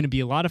 And it is going to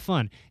be a lot of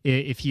fun.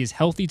 If he is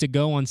healthy to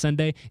go on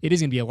Sunday, it is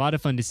going to be a lot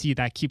of fun to see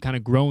that keep kind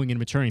of growing and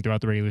maturing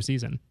throughout the regular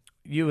season.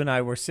 You and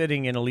I were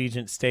sitting in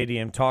Allegiant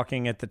Stadium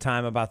talking at the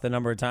time about the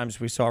number of times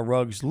we saw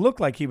Ruggs look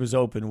like he was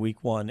open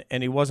week 1,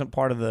 and he wasn't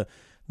part of the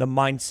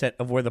mindset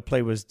of where the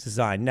play was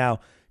designed. Now,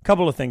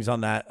 Couple of things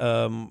on that.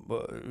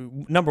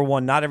 Number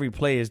one, not every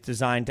play is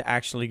designed to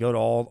actually go to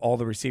all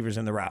the receivers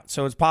in the route.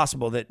 So it's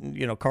possible that,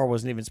 Carr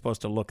wasn't even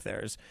supposed to look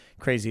there, as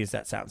crazy as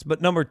that sounds.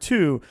 But number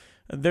two,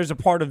 there's a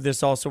part of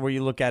this also where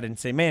you look at it and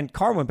say, man,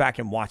 Carr went back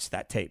and watched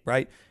that tape,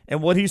 right?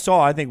 And what he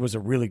saw, I think, was a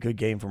really good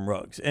game from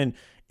Ruggs. And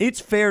it's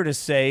fair to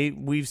say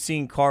we've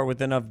seen Carr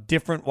with enough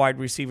different wide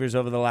receivers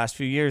over the last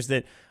few years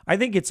that I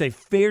think it's a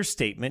fair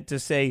statement to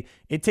say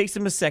it takes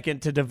him a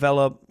second to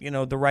develop,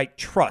 the right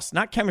trust,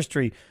 not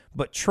chemistry,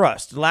 but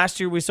trust. Last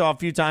year we saw a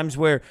few times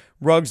where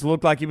Ruggs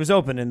looked like he was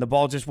open and the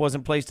ball just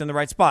wasn't placed in the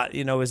right spot.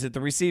 Is it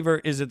the receiver?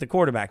 Is it the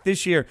quarterback?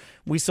 This year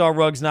we saw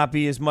Ruggs not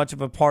be as much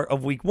of a part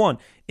of week one.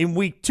 In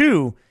week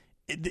two,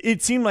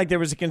 it seemed like there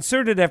was a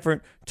concerted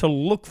effort to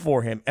look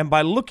for him. And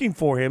by looking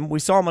for him, we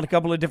saw him on a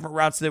couple of different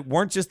routes that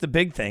weren't just the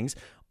big things.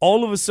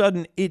 All of a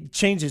sudden, it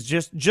changes.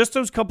 Just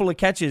those couple of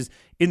catches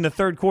in the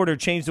third quarter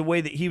changed the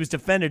way that he was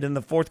defended in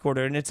the fourth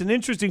quarter. And it's an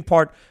interesting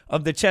part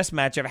of the chess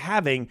match of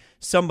having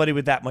somebody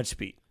with that much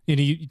speed.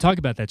 You talk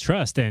about that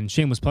trust, and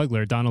shameless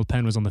plugler, Donald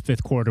Penn was on the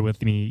fifth quarter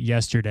with me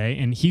yesterday,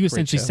 and he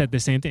essentially said the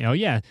same thing. Oh,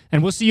 yeah,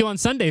 and we'll see you on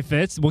Sunday,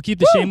 Fitz. We'll keep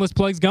the shameless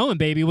plugs going,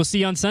 baby. We'll see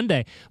you on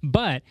Sunday.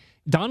 But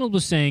Donald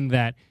was saying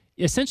that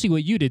essentially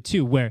what you did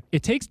too, where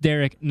it takes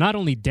not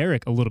only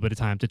Derek a little bit of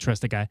time to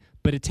trust a guy,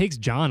 but it takes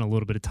John a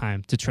little bit of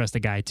time to trust a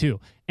guy too.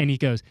 And he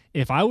goes,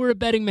 if I were a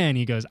betting man,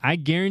 he goes, I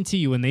guarantee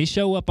you when they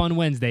show up on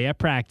Wednesday at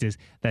practice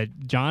that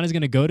John is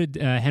going to go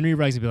to Henry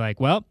Ruggs and be like,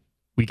 well,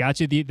 we got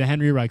you the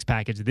Henry Ruggs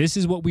package. This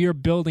is what we are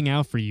building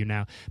out for you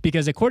now.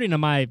 Because according to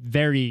my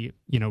very,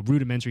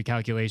 rudimentary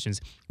calculations,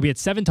 we had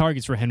 7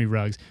 targets for Henry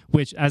Ruggs,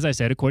 which, as I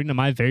said, according to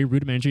my very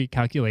rudimentary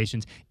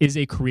calculations, is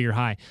a career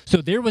high. So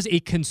there was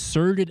a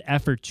concerted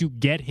effort to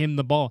get him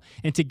the ball,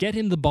 and to get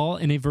him the ball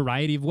in a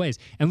variety of ways.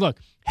 And look,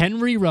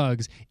 Henry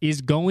Ruggs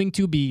is going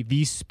to be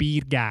the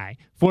speed guy.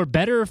 For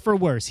better or for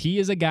worse, he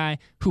is a guy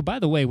who, by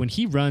the way, when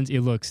he runs,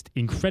 it looks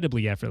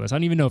incredibly effortless. I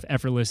don't even know if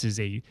effortless is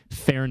a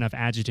fair enough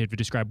adjective to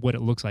describe what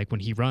it looks like when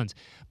he runs.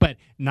 But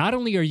not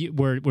only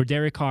were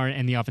Derek Carr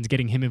and the offense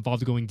getting him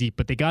involved going deep,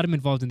 but they got him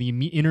involved in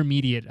the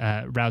intermediate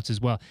routes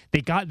as well.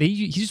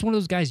 He's just one of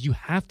those guys you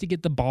have to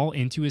get the ball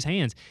into his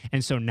hands.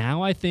 And so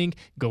now I think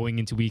going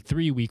into week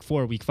 3, week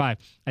 4, week 5,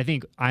 I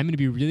think I'm going to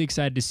be really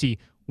excited to see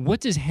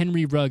what does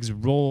Henry Ruggs'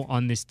 role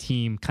on this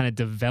team kind of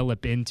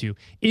develop into?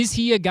 Is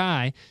he a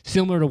guy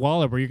similar to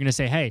Waller where you're going to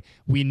say, hey,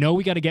 we know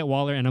we got to get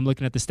Waller, and I'm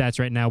looking at the stats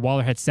right now.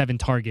 Waller had 7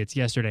 targets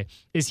yesterday.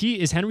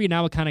 Is Henry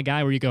now a kind of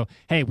guy where you go,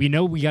 hey, we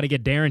know we got to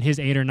get Darren his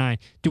 8 or 9.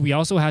 Do we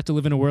also have to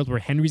live in a world where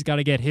Henry's got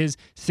to get his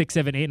 6,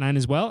 7, 8, 9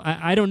 as well?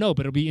 I don't know,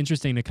 but it'll be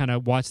interesting to kind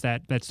of watch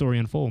that story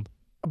unfold.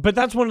 But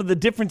that's one of the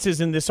differences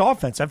in this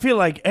offense. I feel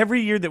like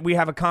every year that we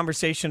have a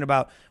conversation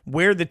about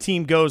where the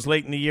team goes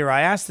late in the year,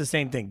 I ask the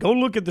same thing. Go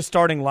look at the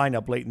starting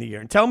lineup late in the year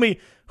and tell me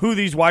who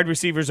these wide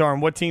receivers are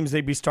and what teams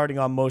they'd be starting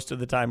on most of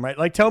the time, right?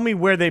 Like, tell me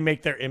where they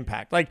make their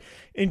impact. Like,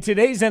 in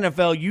today's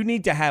NFL, you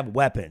need to have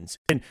weapons.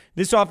 And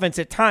this offense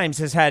at times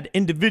has had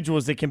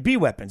individuals that can be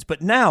weapons.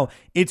 But now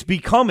it's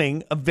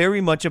becoming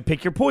very much a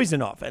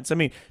pick-your-poison offense. I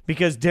mean,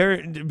 because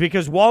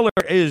Waller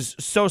is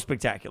so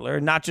spectacular,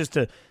 not just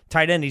a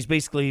tight end. He's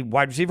basically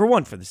wide receiver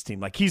 1 for this team.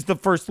 Like, he's the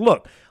first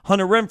look.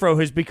 Hunter Renfrow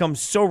has become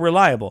so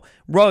reliable.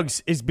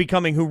 Ruggs is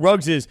becoming who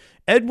Ruggs is.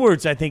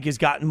 Edwards, I think, has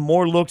gotten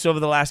more looks over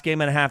the last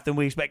game and a half than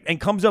we expect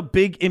and comes up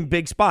big in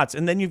big spots.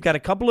 And then you've got a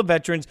couple of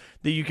veterans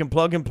that you can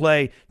plug and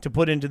play to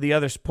put into the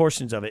other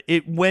portions of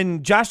it.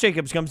 When Josh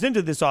Jacobs comes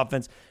into this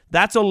offense,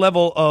 that's a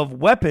level of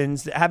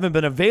weapons that haven't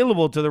been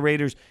available to the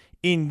Raiders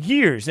in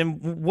years.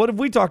 And what have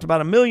we talked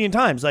about a million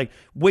times? Like,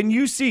 when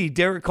you see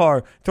Derek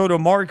Carr throw to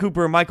Amari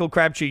Cooper and Michael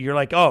Crabtree, you're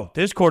like, oh,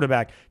 this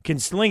quarterback can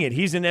sling it.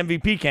 He's an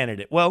MVP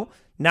candidate. Well,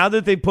 now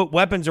that they've put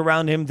weapons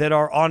around him that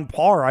are on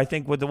par, I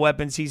think, with the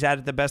weapons he's had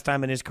at the best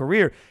time in his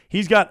career,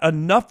 he's got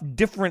enough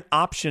different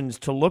options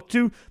to look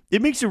to.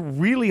 It makes it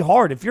really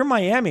hard. If you're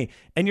Miami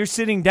and you're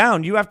sitting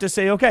down, you have to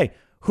say, okay,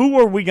 who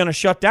are we going to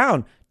shut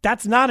down?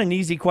 That's not an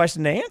easy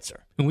question to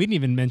answer. And we didn't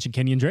even mention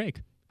Kenyon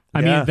Drake.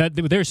 I mean,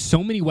 there's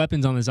so many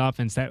weapons on this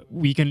offense that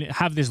we can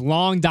have this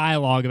long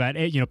dialogue about,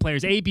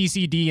 players A, B,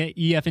 C, D,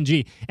 E, F, and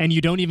G, and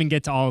you don't even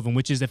get to all of them,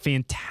 which is a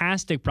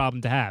fantastic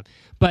problem to have.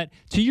 But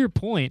to your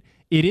point,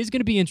 it is going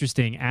to be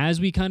interesting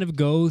as we kind of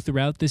go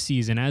throughout the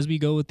season, as we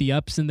go with the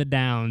ups and the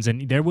downs,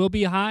 and there will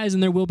be highs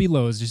and there will be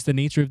lows, just the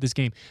nature of this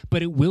game.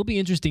 But it will be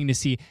interesting to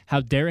see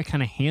how Derek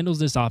kind of handles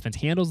this offense,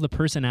 handles the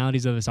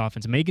personalities of this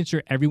offense, making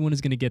sure everyone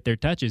is going to get their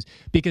touches.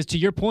 Because to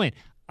your point,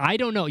 I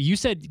don't know. You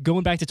said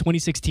going back to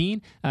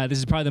 2016, this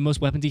is probably the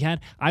most weapons he had.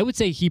 I would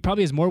say he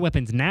probably has more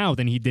weapons now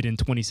than he did in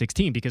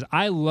 2016 because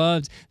I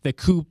loved the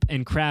Coop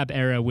and Crab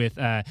era with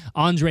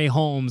Andre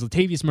Holmes,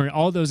 Latavius Murray,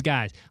 all those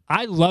guys.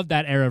 I loved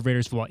that era of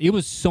Raiders football. It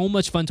was so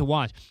much fun to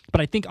watch. But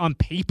I think on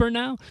paper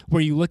now,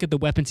 where you look at the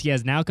weapons he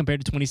has now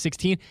compared to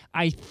 2016,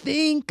 I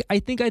think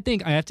I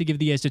have to give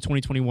the edge to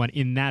 2021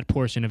 in that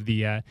portion of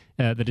the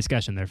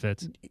discussion there,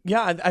 Fitz.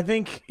 Yeah, I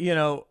think,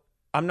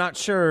 I'm not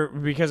sure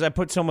because I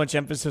put so much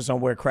emphasis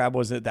on where Crab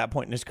was at that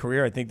point in his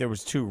career. I think there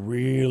was 2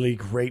 really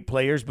great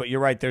players, but you're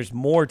right, there's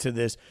more to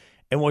this.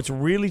 And what's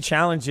really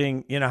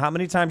challenging, how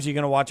many times are you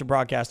going to watch a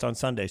broadcast on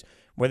Sundays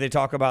where they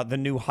talk about the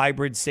new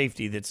hybrid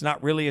safety that's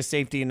not really a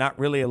safety and not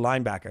really a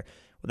linebacker?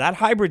 Well, that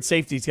hybrid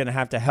safety is going to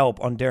have to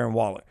help on Darren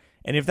Waller.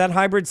 And if that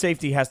hybrid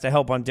safety has to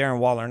help on Darren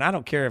Waller, and I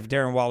don't care if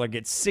Darren Waller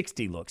gets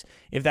 60 looks,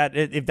 if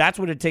that's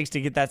what it takes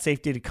to get that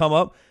safety to come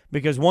up,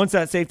 because once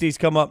that safety's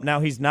come up, now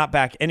he's not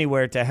back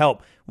anywhere to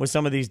help with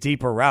some of these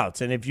deeper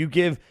routes. And if you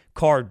give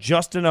Carr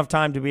just enough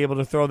time to be able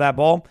to throw that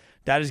ball,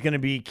 that is going to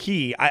be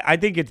key. I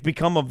think it's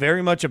become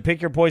very much a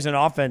pick-your-poison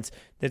offense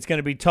that's going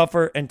to be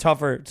tougher and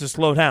tougher to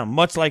slow down,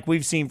 much like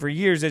we've seen for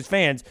years as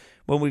fans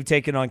when we've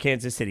taken on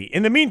Kansas City.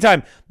 In the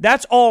meantime,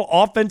 that's all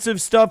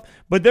offensive stuff,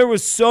 but there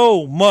was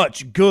so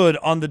much good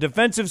on the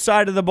defensive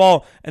side of the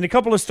ball, and a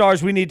couple of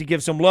stars we need to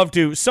give some love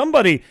to.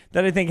 Somebody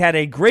that I think had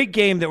a great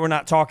game that we're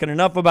not talking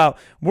enough about.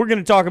 We're going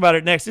to talk about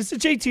it next. It's the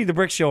JT The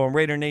Brick Show on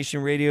Raider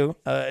Nation Radio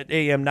at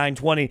AM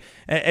 920.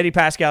 Eddie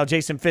Pascal,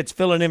 Jason Fitz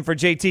filling in for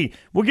JT.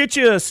 We'll get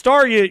you a star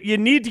you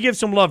need to give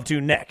some love to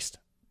next.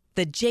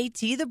 The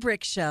JT The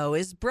Brick Show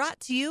is brought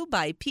to you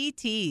by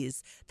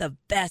PT's, the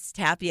best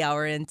happy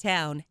hour in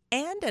town,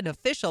 and an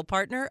official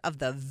partner of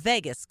the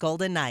Vegas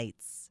Golden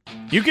Knights.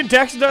 You can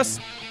text us.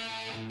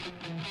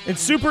 It's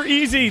super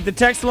easy. The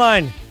text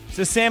line. It's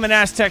the Sam and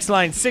Ash text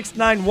line,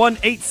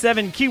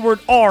 69187, keyword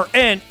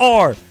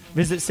RNR.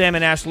 Visit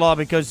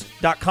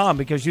salmonashlawcom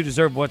because you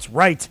deserve what's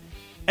right.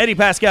 Eddie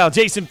Pascal,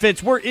 Jason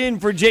Fitz, we're in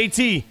for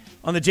JT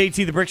on the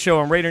JT The Brick Show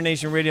on Raider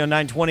Nation Radio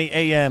 920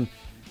 AM.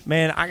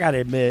 Man, I got to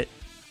admit,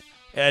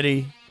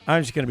 Eddie,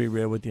 I'm just going to be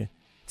real with you.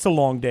 It's a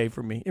long day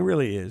for me. It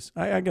really is.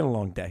 I got a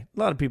long day. A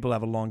lot of people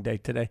have a long day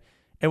today.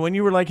 And when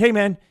you were like, hey,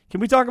 man, can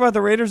we talk about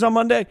the Raiders on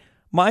Monday?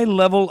 My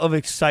level of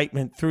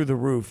excitement through the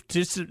roof.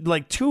 Just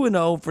like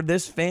 2-0 for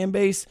this fan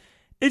base.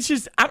 It's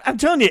just, I'm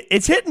telling you,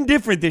 it's hitting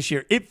different this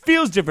year. It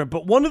feels different.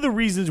 But one of the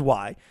reasons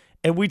why,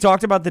 and we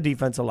talked about the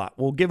defense a lot.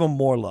 We'll give them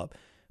more love.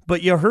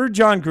 But you heard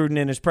John Gruden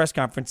in his press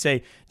conference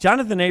say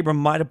Jonathan Abram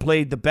might have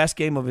played the best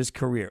game of his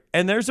career.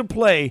 And there's a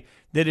play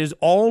that is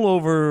all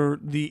over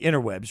the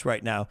interwebs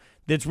right now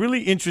that's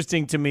really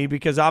interesting to me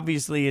because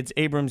obviously it's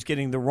Abrams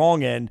getting the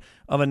wrong end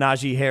of a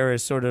Najee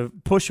Harris sort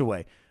of push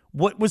away.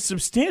 What was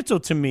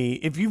substantial to me,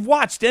 if you've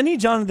watched any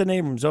Jonathan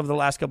Abrams over the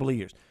last couple of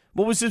years,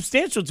 what was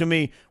substantial to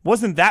me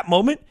wasn't that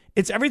moment.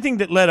 It's everything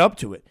that led up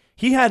to it.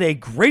 He had a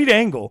great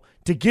angle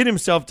to get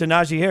himself to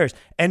Najee Harris,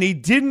 and he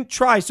didn't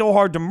try so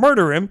hard to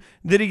murder him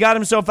that he got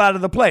himself out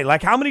of the play.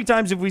 Like, how many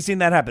times have we seen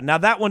that happen? Now,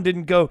 that one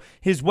didn't go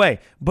his way,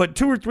 but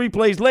 2 or 3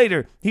 plays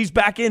later, he's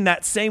back in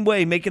that same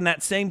way, making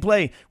that same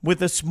play with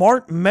a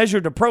smart,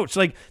 measured approach.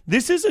 Like,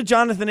 this is a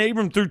Jonathan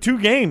Abram through 2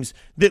 games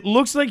that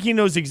looks like he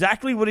knows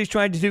exactly what he's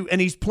trying to do,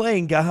 and he's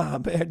playing,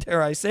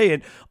 dare I say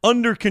it,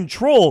 under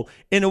control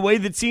in a way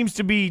that seems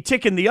to be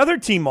ticking the other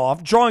team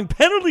off, drawing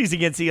penalties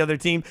against the other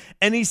team,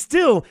 and he's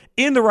still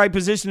in the right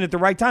position at the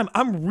right time.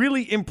 I'm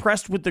really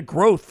impressed with the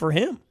growth for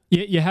him.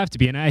 You have to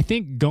be. And I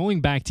think going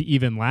back to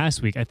even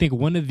last week, I think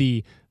one of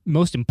the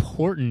most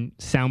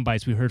important sound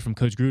bites we heard from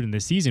Coach Gruden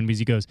this season was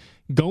he goes,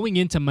 going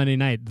into Monday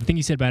night, the thing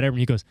he said about Abram,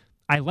 he goes,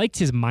 I liked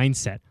his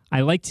mindset.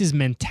 I liked his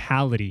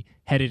mentality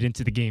headed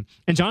into the game.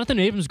 And Jonathan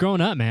Abrams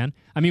growing up, man.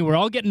 I mean, we're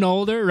all getting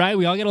older, right?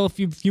 We all get a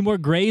few more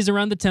grays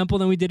around the temple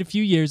than we did a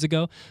few years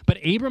ago. But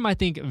Abram, I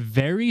think,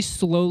 very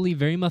slowly,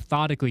 very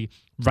methodically,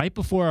 right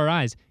before our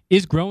eyes,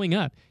 is growing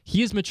up.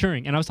 He is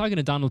maturing. And I was talking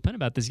to Donald Penn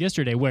about this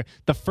yesterday, where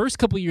the first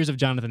couple years of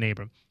Jonathan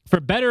Abram, for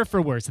better or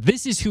for worse,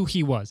 this is who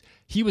he was.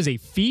 He was a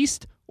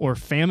feast or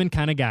famine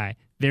kind of guy.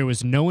 There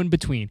was no in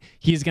between.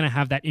 He is going to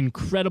have that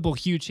incredible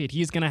huge hit.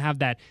 He is going to have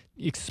that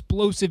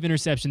explosive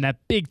interception, that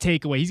big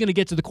takeaway. He's going to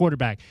get to the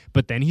quarterback.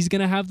 But then he's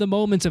going to have the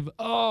moments of,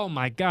 oh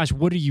my gosh,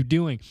 what are you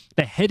doing?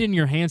 The head in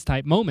your hands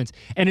type moments.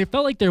 And it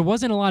felt like there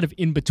wasn't a lot of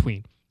in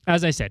between.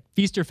 As I said,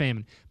 feast or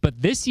famine.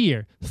 But this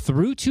year,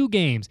 through 2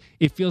 games,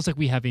 it feels like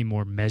we have a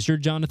more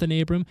measured Jonathan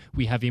Abram.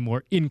 We have a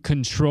more in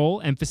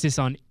control, emphasis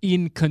on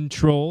in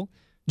control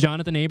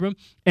Jonathan Abram.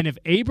 And if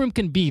Abram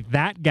can be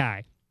that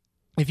guy,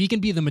 if he can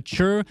be the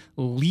mature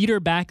leader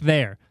back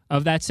there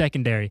of that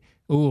secondary,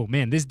 oh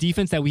man, this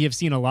defense that we have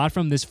seen a lot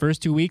from this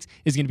first 2 weeks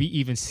is going to be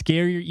even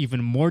scarier,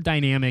 even more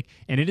dynamic,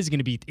 and it is going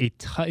to be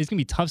it's going to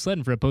be tough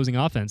sledding for opposing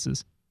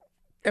offenses.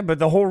 Yeah, but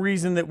the whole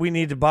reason that we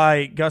need to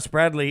buy Gus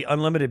Bradley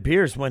unlimited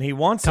beers when he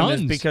wants them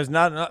is because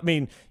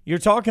you're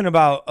talking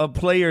about a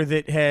player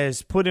that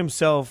has put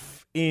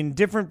himself in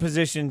different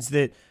positions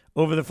that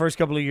over the first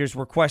couple of years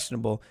were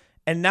questionable,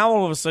 and now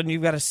all of a sudden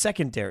you've got a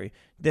secondary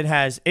that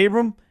has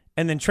Abram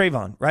and then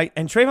Trayvon, right?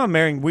 And Trayvon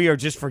Merring, we are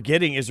just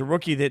forgetting, is a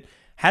rookie that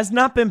has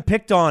not been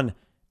picked on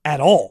at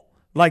all.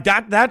 Like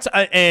that's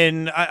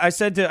and I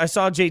saw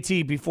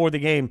JT before the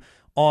game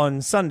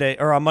on Sunday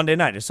or on Monday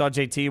night. I saw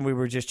JT and we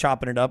were just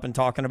chopping it up and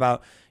talking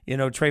about,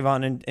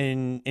 Trayvon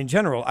in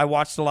general. I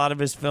watched a lot of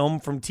his film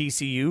from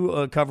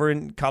TCU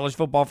covering college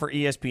football for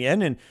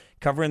ESPN and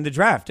covering the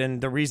draft.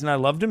 And the reason I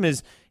loved him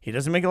is he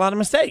doesn't make a lot of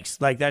mistakes.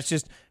 Like, that's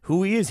just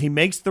who he is. He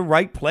makes the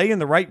right play and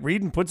the right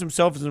read and puts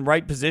himself in the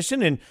right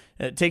position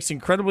and takes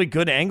incredibly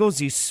good angles.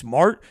 He's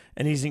smart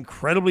and he's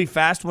incredibly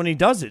fast when he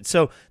does it.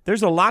 So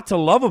there's a lot to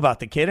love about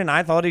the kid. And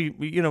I thought he,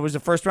 was a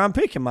first-round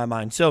pick in my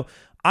mind. So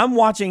I'm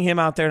watching him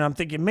out there and I'm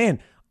thinking, man,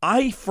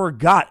 I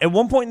forgot. At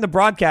one point in the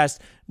broadcast,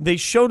 they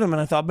showed him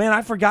and I thought, man,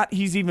 I forgot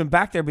he's even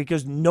back there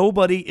because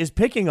nobody is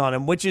picking on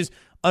him, which is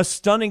a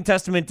stunning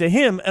testament to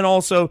him and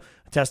also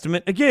a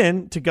testament,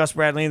 again, to Gus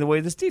Bradley and the way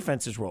this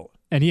defense is rolling.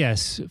 And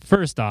yes,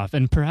 first off,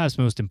 and perhaps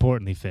most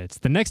importantly, Fitz,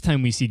 the next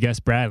time we see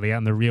Gus Bradley out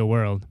in the real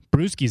world,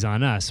 Brewski's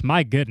on us.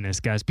 My goodness,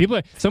 guys.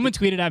 Someone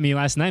tweeted at me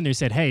last night and they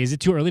said, hey, is it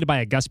too early to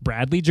buy a Gus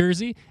Bradley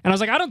jersey? And I was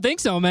like, I don't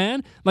think so,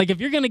 man. Like, if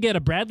you're going to get a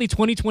Bradley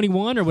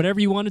 2021 or whatever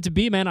you want it to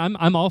be, man,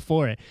 I'm all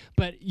for it.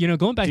 But,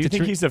 going back to... Do you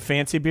think he's a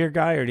fancy beer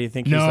guy or do you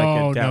think he's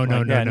no, like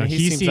a... No.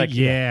 He seems like...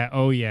 Yeah,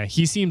 oh yeah.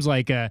 He seems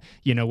like a,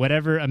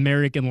 whatever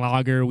American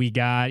lager we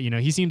got.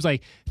 He seems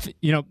like,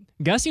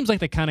 Gus seems like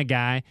the kind of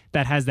guy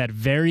that has that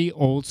very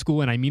old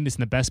school, and I mean this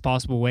in the best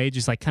possible way,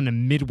 just like kind of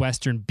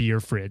Midwestern beer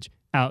fridge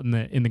out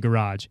in the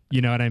garage.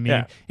 You know what I mean?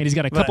 Yeah. And he's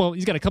got a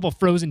couple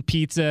frozen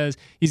pizzas.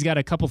 He's got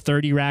a couple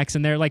 30 racks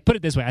in there. Like, put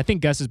it this way, I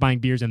think Gus is buying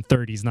beers in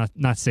 30s, not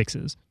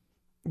 6s.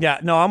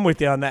 Yeah, no, I'm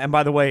with you on that. And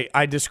by the way,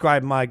 I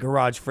describe my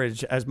garage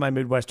fridge as my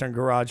Midwestern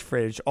garage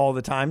fridge all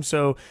the time.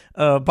 So,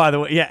 by the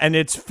way, yeah, and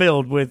it's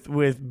filled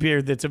with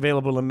beer that's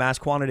available in mass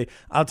quantity.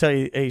 I'll tell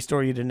you a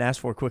story you didn't ask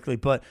for quickly,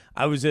 but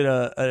I was at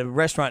a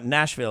restaurant in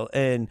Nashville,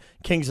 and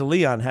Kings of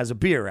Leon has a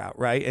beer out,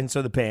 right? And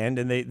so the band,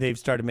 and they've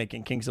started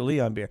making Kings of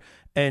Leon beer.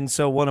 And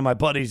so one of my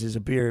buddies is a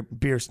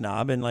beer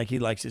snob, and like he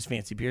likes his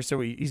fancy beer,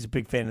 so he's a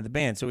big fan of the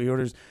band. So he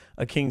orders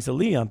a Kings of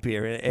Leon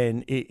beer,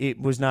 and it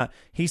was not.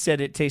 He said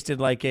it tasted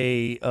like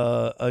a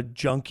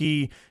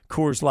junky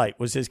Coors Light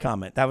was his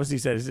comment. That was what he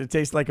said. It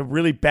tastes like a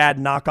really bad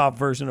knockoff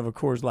version of a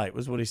Coors Light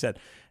was what he said.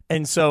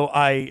 And so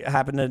I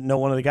happen to know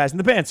one of the guys in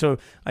the band. So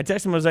I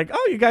texted him. I was like,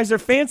 oh, you guys are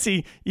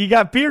fancy. You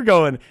got beer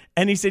going.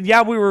 And he said,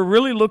 yeah, we were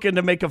really looking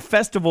to make a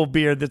festival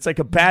beer that's like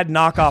a bad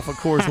knockoff of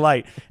Coors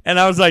Light. And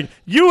I was like,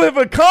 you have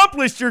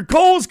accomplished your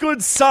goals,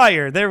 good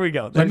sire. There we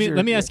go. Let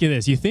me ask you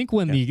this. You think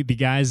when the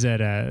guys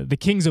at the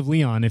Kings of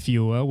Leon, if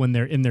you will, when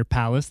they're in their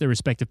palace, their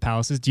respective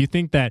palaces, do you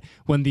think that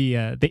when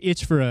the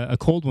itch for a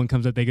cold one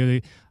comes up, they go,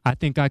 I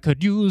think I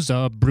could use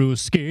a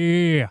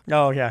brewski?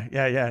 Oh,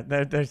 yeah.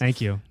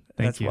 Thank you.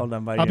 That's well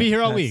done by you. I'll be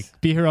here all week.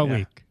 Be here all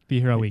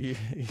week.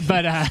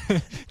 But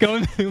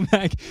going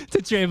back to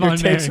Trayvon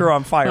Merrick. Your takes are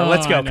on fire.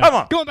 Let's go. Come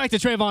on. Going back to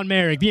Trayvon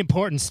Merrick, the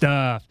important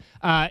stuff.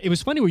 It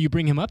was funny where you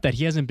bring him up that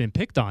he hasn't been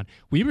picked on.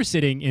 We were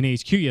sitting in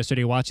HQ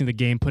yesterday watching the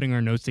game, putting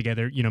our notes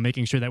together,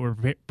 making sure that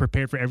we're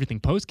prepared for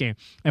everything post-game.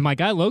 And my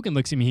guy Logan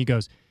looks at me. He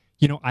goes,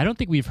 I don't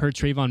think we've heard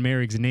Trayvon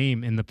Merrick's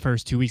name in the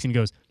first 2 weeks. And he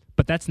goes,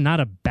 but that's not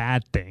a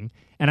bad thing.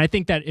 And I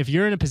think that if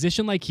you're in a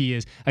position like he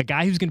is, a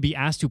guy who's going to be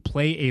asked to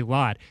play a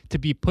lot, to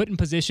be put in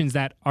positions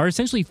that are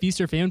essentially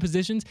feast or famine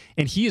positions,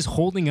 and he is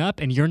holding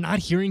up and you're not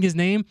hearing his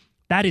name,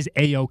 that is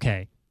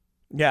A-okay.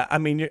 Yeah, I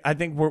mean, I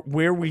think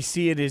where we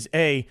see it is,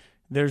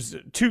 there's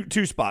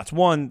two spots.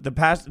 One, the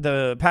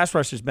pass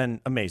rush has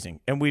been amazing,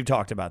 and we've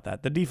talked about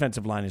that. The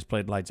defensive line has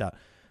played lights out.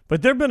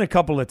 But there have been a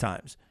couple of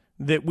times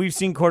that we've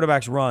seen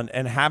quarterbacks run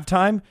and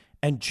halftime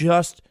and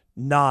just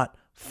not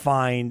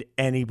find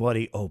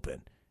anybody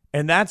open.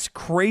 And that's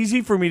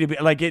crazy for me to be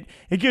like it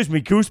gives me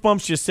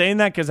goosebumps just saying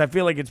that because I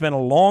feel like it's been a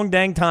long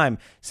dang time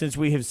since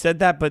we have said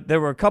that. But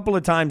there were a couple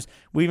of times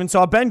we even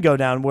saw Ben go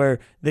down where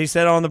they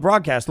said on the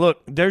broadcast,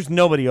 look, there's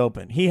nobody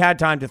open. He had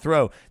time to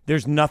throw.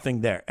 There's nothing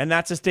there. And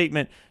that's a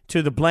statement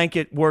to the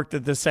blanket work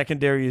that the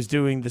secondary is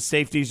doing, the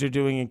safeties are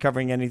doing and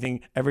covering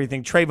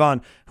everything.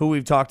 Trayvon, who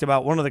we've talked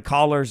about, one of the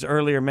callers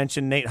earlier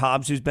mentioned Nate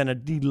Hobbs, who's been a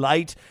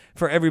delight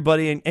for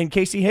everybody, and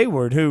Casey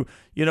Hayward, who,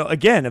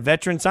 again, a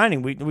veteran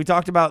signing. We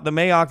talked about the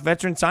Mayock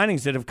veteran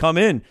signings that have come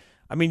in.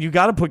 I mean, you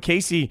got to put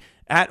Casey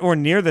at or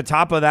near the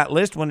top of that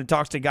list when it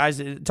talking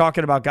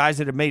about guys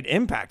that have made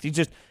impact. He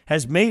just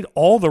has made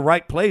all the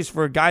right plays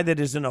for a guy that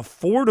is an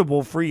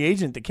affordable free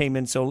agent that came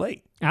in so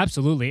late.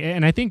 Absolutely.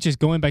 And I think just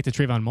going back to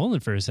Trayvon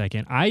Mullen for a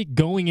second,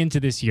 going into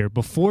this year,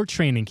 before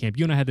training camp,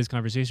 you and I had this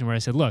conversation where I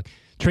said, look,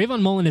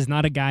 Trayvon Mullen is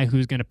not a guy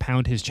who's going to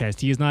pound his chest.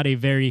 He is not a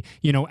very,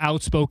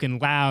 outspoken,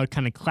 loud,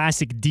 kind of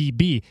classic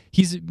DB.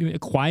 He's a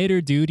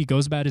quieter dude. He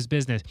goes about his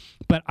business.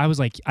 But I was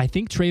like, I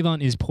think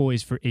Trayvon is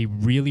poised for a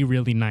really,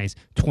 really nice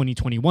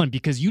 2021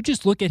 because you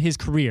just look at his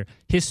career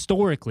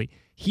historically.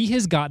 He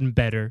has gotten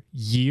better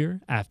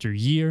year after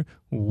year,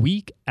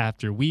 week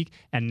after week,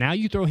 and now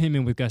you throw him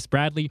in with Gus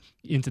Bradley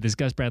into this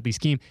Gus Bradley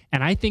scheme,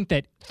 and I think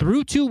that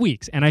through 2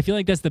 weeks, and I feel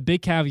like that's the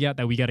big caveat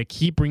that we got to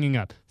keep bringing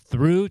up,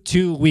 through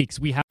 2 weeks,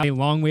 we have a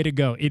long way to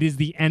go. It is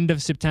the end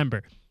of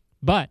September,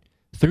 but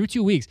through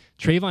 2 weeks,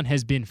 Trayvon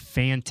has been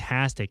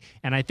fantastic.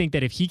 And I think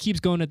that if he keeps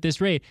going at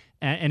this rate,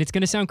 and it's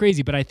going to sound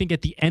crazy, but I think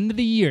at the end of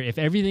the year, if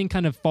everything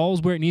kind of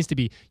falls where it needs to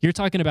be, you're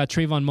talking about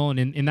Trayvon Mullen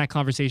in that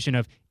conversation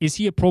of, is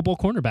he a Pro Bowl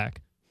cornerback?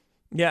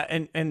 Yeah,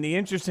 and the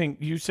interesting,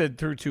 you said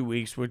through 2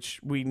 weeks, which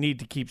we need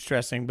to keep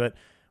stressing, but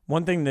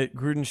one thing that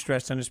Gruden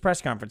stressed in his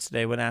press conference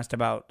today when asked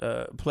about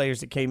players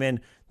that came in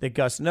that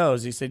Gus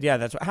knows, he said, yeah,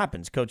 that's what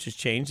happens. Coaches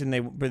change, and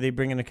they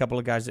bring in a couple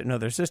of guys that know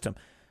their system.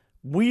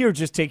 We are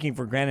just taking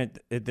for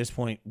granted at this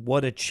point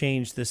what a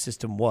change the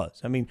system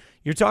was. I mean,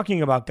 you're talking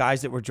about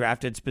guys that were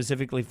drafted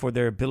specifically for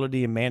their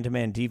ability in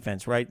man-to-man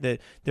defense, right?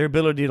 Their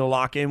ability to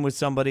lock in with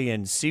somebody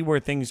and see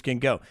where things can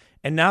go.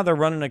 And now they're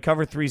running a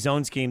cover 3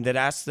 zone scheme that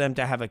asks them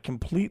to have a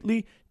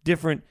completely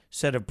different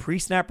set of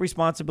pre-snap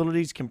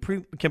responsibilities,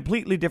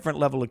 completely different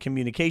level of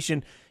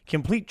communication,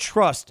 complete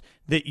trust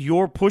that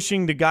you're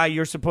pushing the guy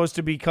you're supposed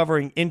to be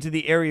covering into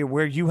the area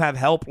where you have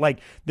help. Like,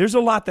 there's a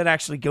lot that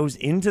actually goes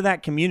into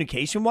that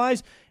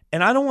communication-wise.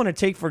 And I don't want to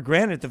take for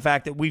granted the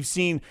fact that we've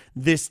seen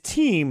this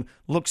team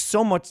look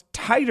so much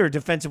tighter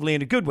defensively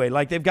in a good way.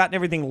 Like, they've gotten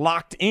everything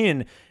locked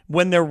in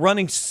when they're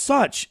running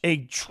such a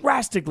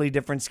drastically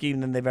different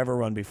scheme than they've ever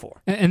run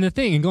before. And the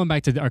thing, and going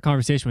back to our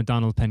conversation with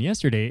Donald Penn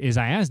yesterday, is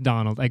I asked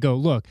Donald, I go,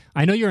 look,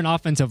 I know you're an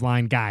offensive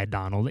line guy,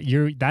 Donald.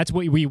 That's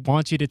what we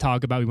want you to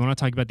talk about. We want to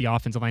talk about the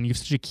offensive line. You have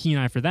such a keen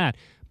eye for that.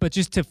 But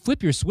just to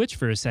flip your switch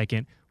for a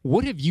second,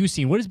 what have you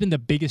seen? What has been the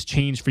biggest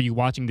change for you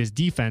watching this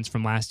defense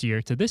from last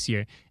year to this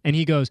year? And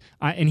he goes,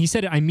 and he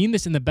said, I mean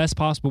this in the best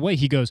possible way.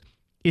 He goes,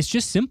 it's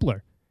just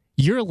simpler.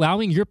 You're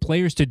allowing your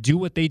players to do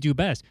what they do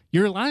best.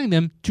 You're allowing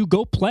them to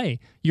go play.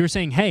 You're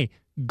saying, hey,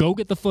 go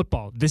get the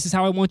football. This is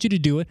how I want you to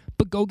do it,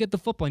 but go get the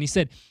football. And he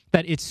said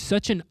that it's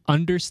such an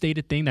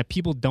understated thing that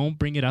people don't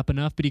bring it up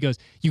enough. But he goes,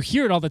 you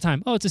hear it all the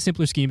time. Oh, it's a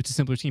simpler scheme. It's a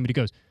simpler scheme. But he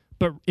goes,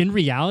 but in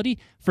reality,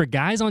 for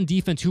guys on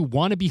defense who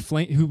want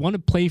to who want to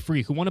play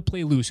free, who want to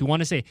play loose, who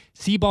want to say,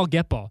 see ball,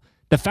 get ball,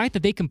 the fact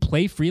that they can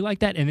play free like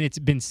that and it's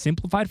been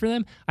simplified for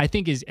them, I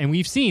think is, and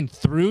we've seen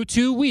through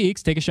 2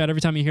 weeks, take a shot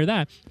every time you hear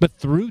that, but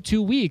through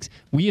 2 weeks,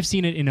 we have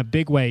seen it in a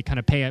big way kind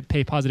of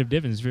pay positive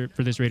dividends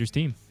for this Raiders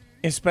team.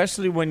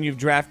 Especially when you've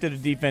drafted a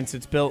defense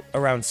that's built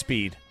around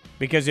speed.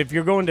 Because if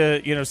you're going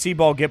to, see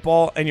ball, get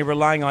ball, and you're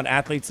relying on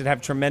athletes that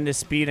have tremendous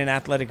speed and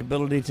athletic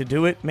ability to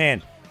do it,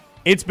 man,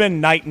 it's been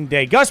night and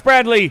day. Gus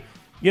Bradley,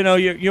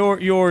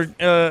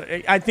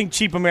 I think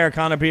cheap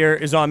Americana beer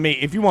is on me.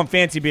 If you want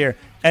fancy beer,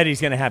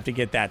 Eddie's going to have to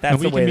get that.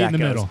 That's the way that goes.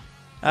 Middle.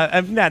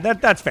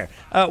 That's fair.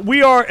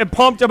 We are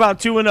pumped about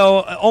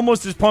 2-0,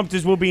 almost as pumped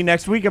as we'll be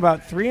next week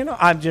about 3-0.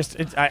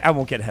 I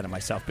won't get ahead of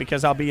myself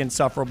because I'll be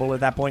insufferable at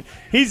that point.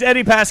 He's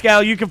Eddie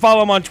Pascal. You can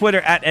follow him on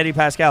Twitter at Eddie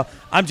Pascal.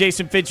 I'm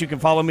Jason Fitz. You can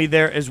follow me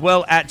there as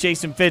well at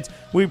Jason Fitz.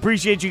 We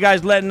appreciate you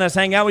guys letting us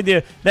hang out with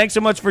you. Thanks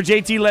so much for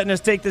JT letting us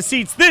take the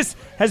seats. This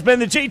has been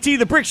the JT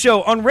the Brick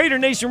Show on Raider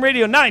Nation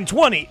Radio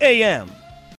 920 AM.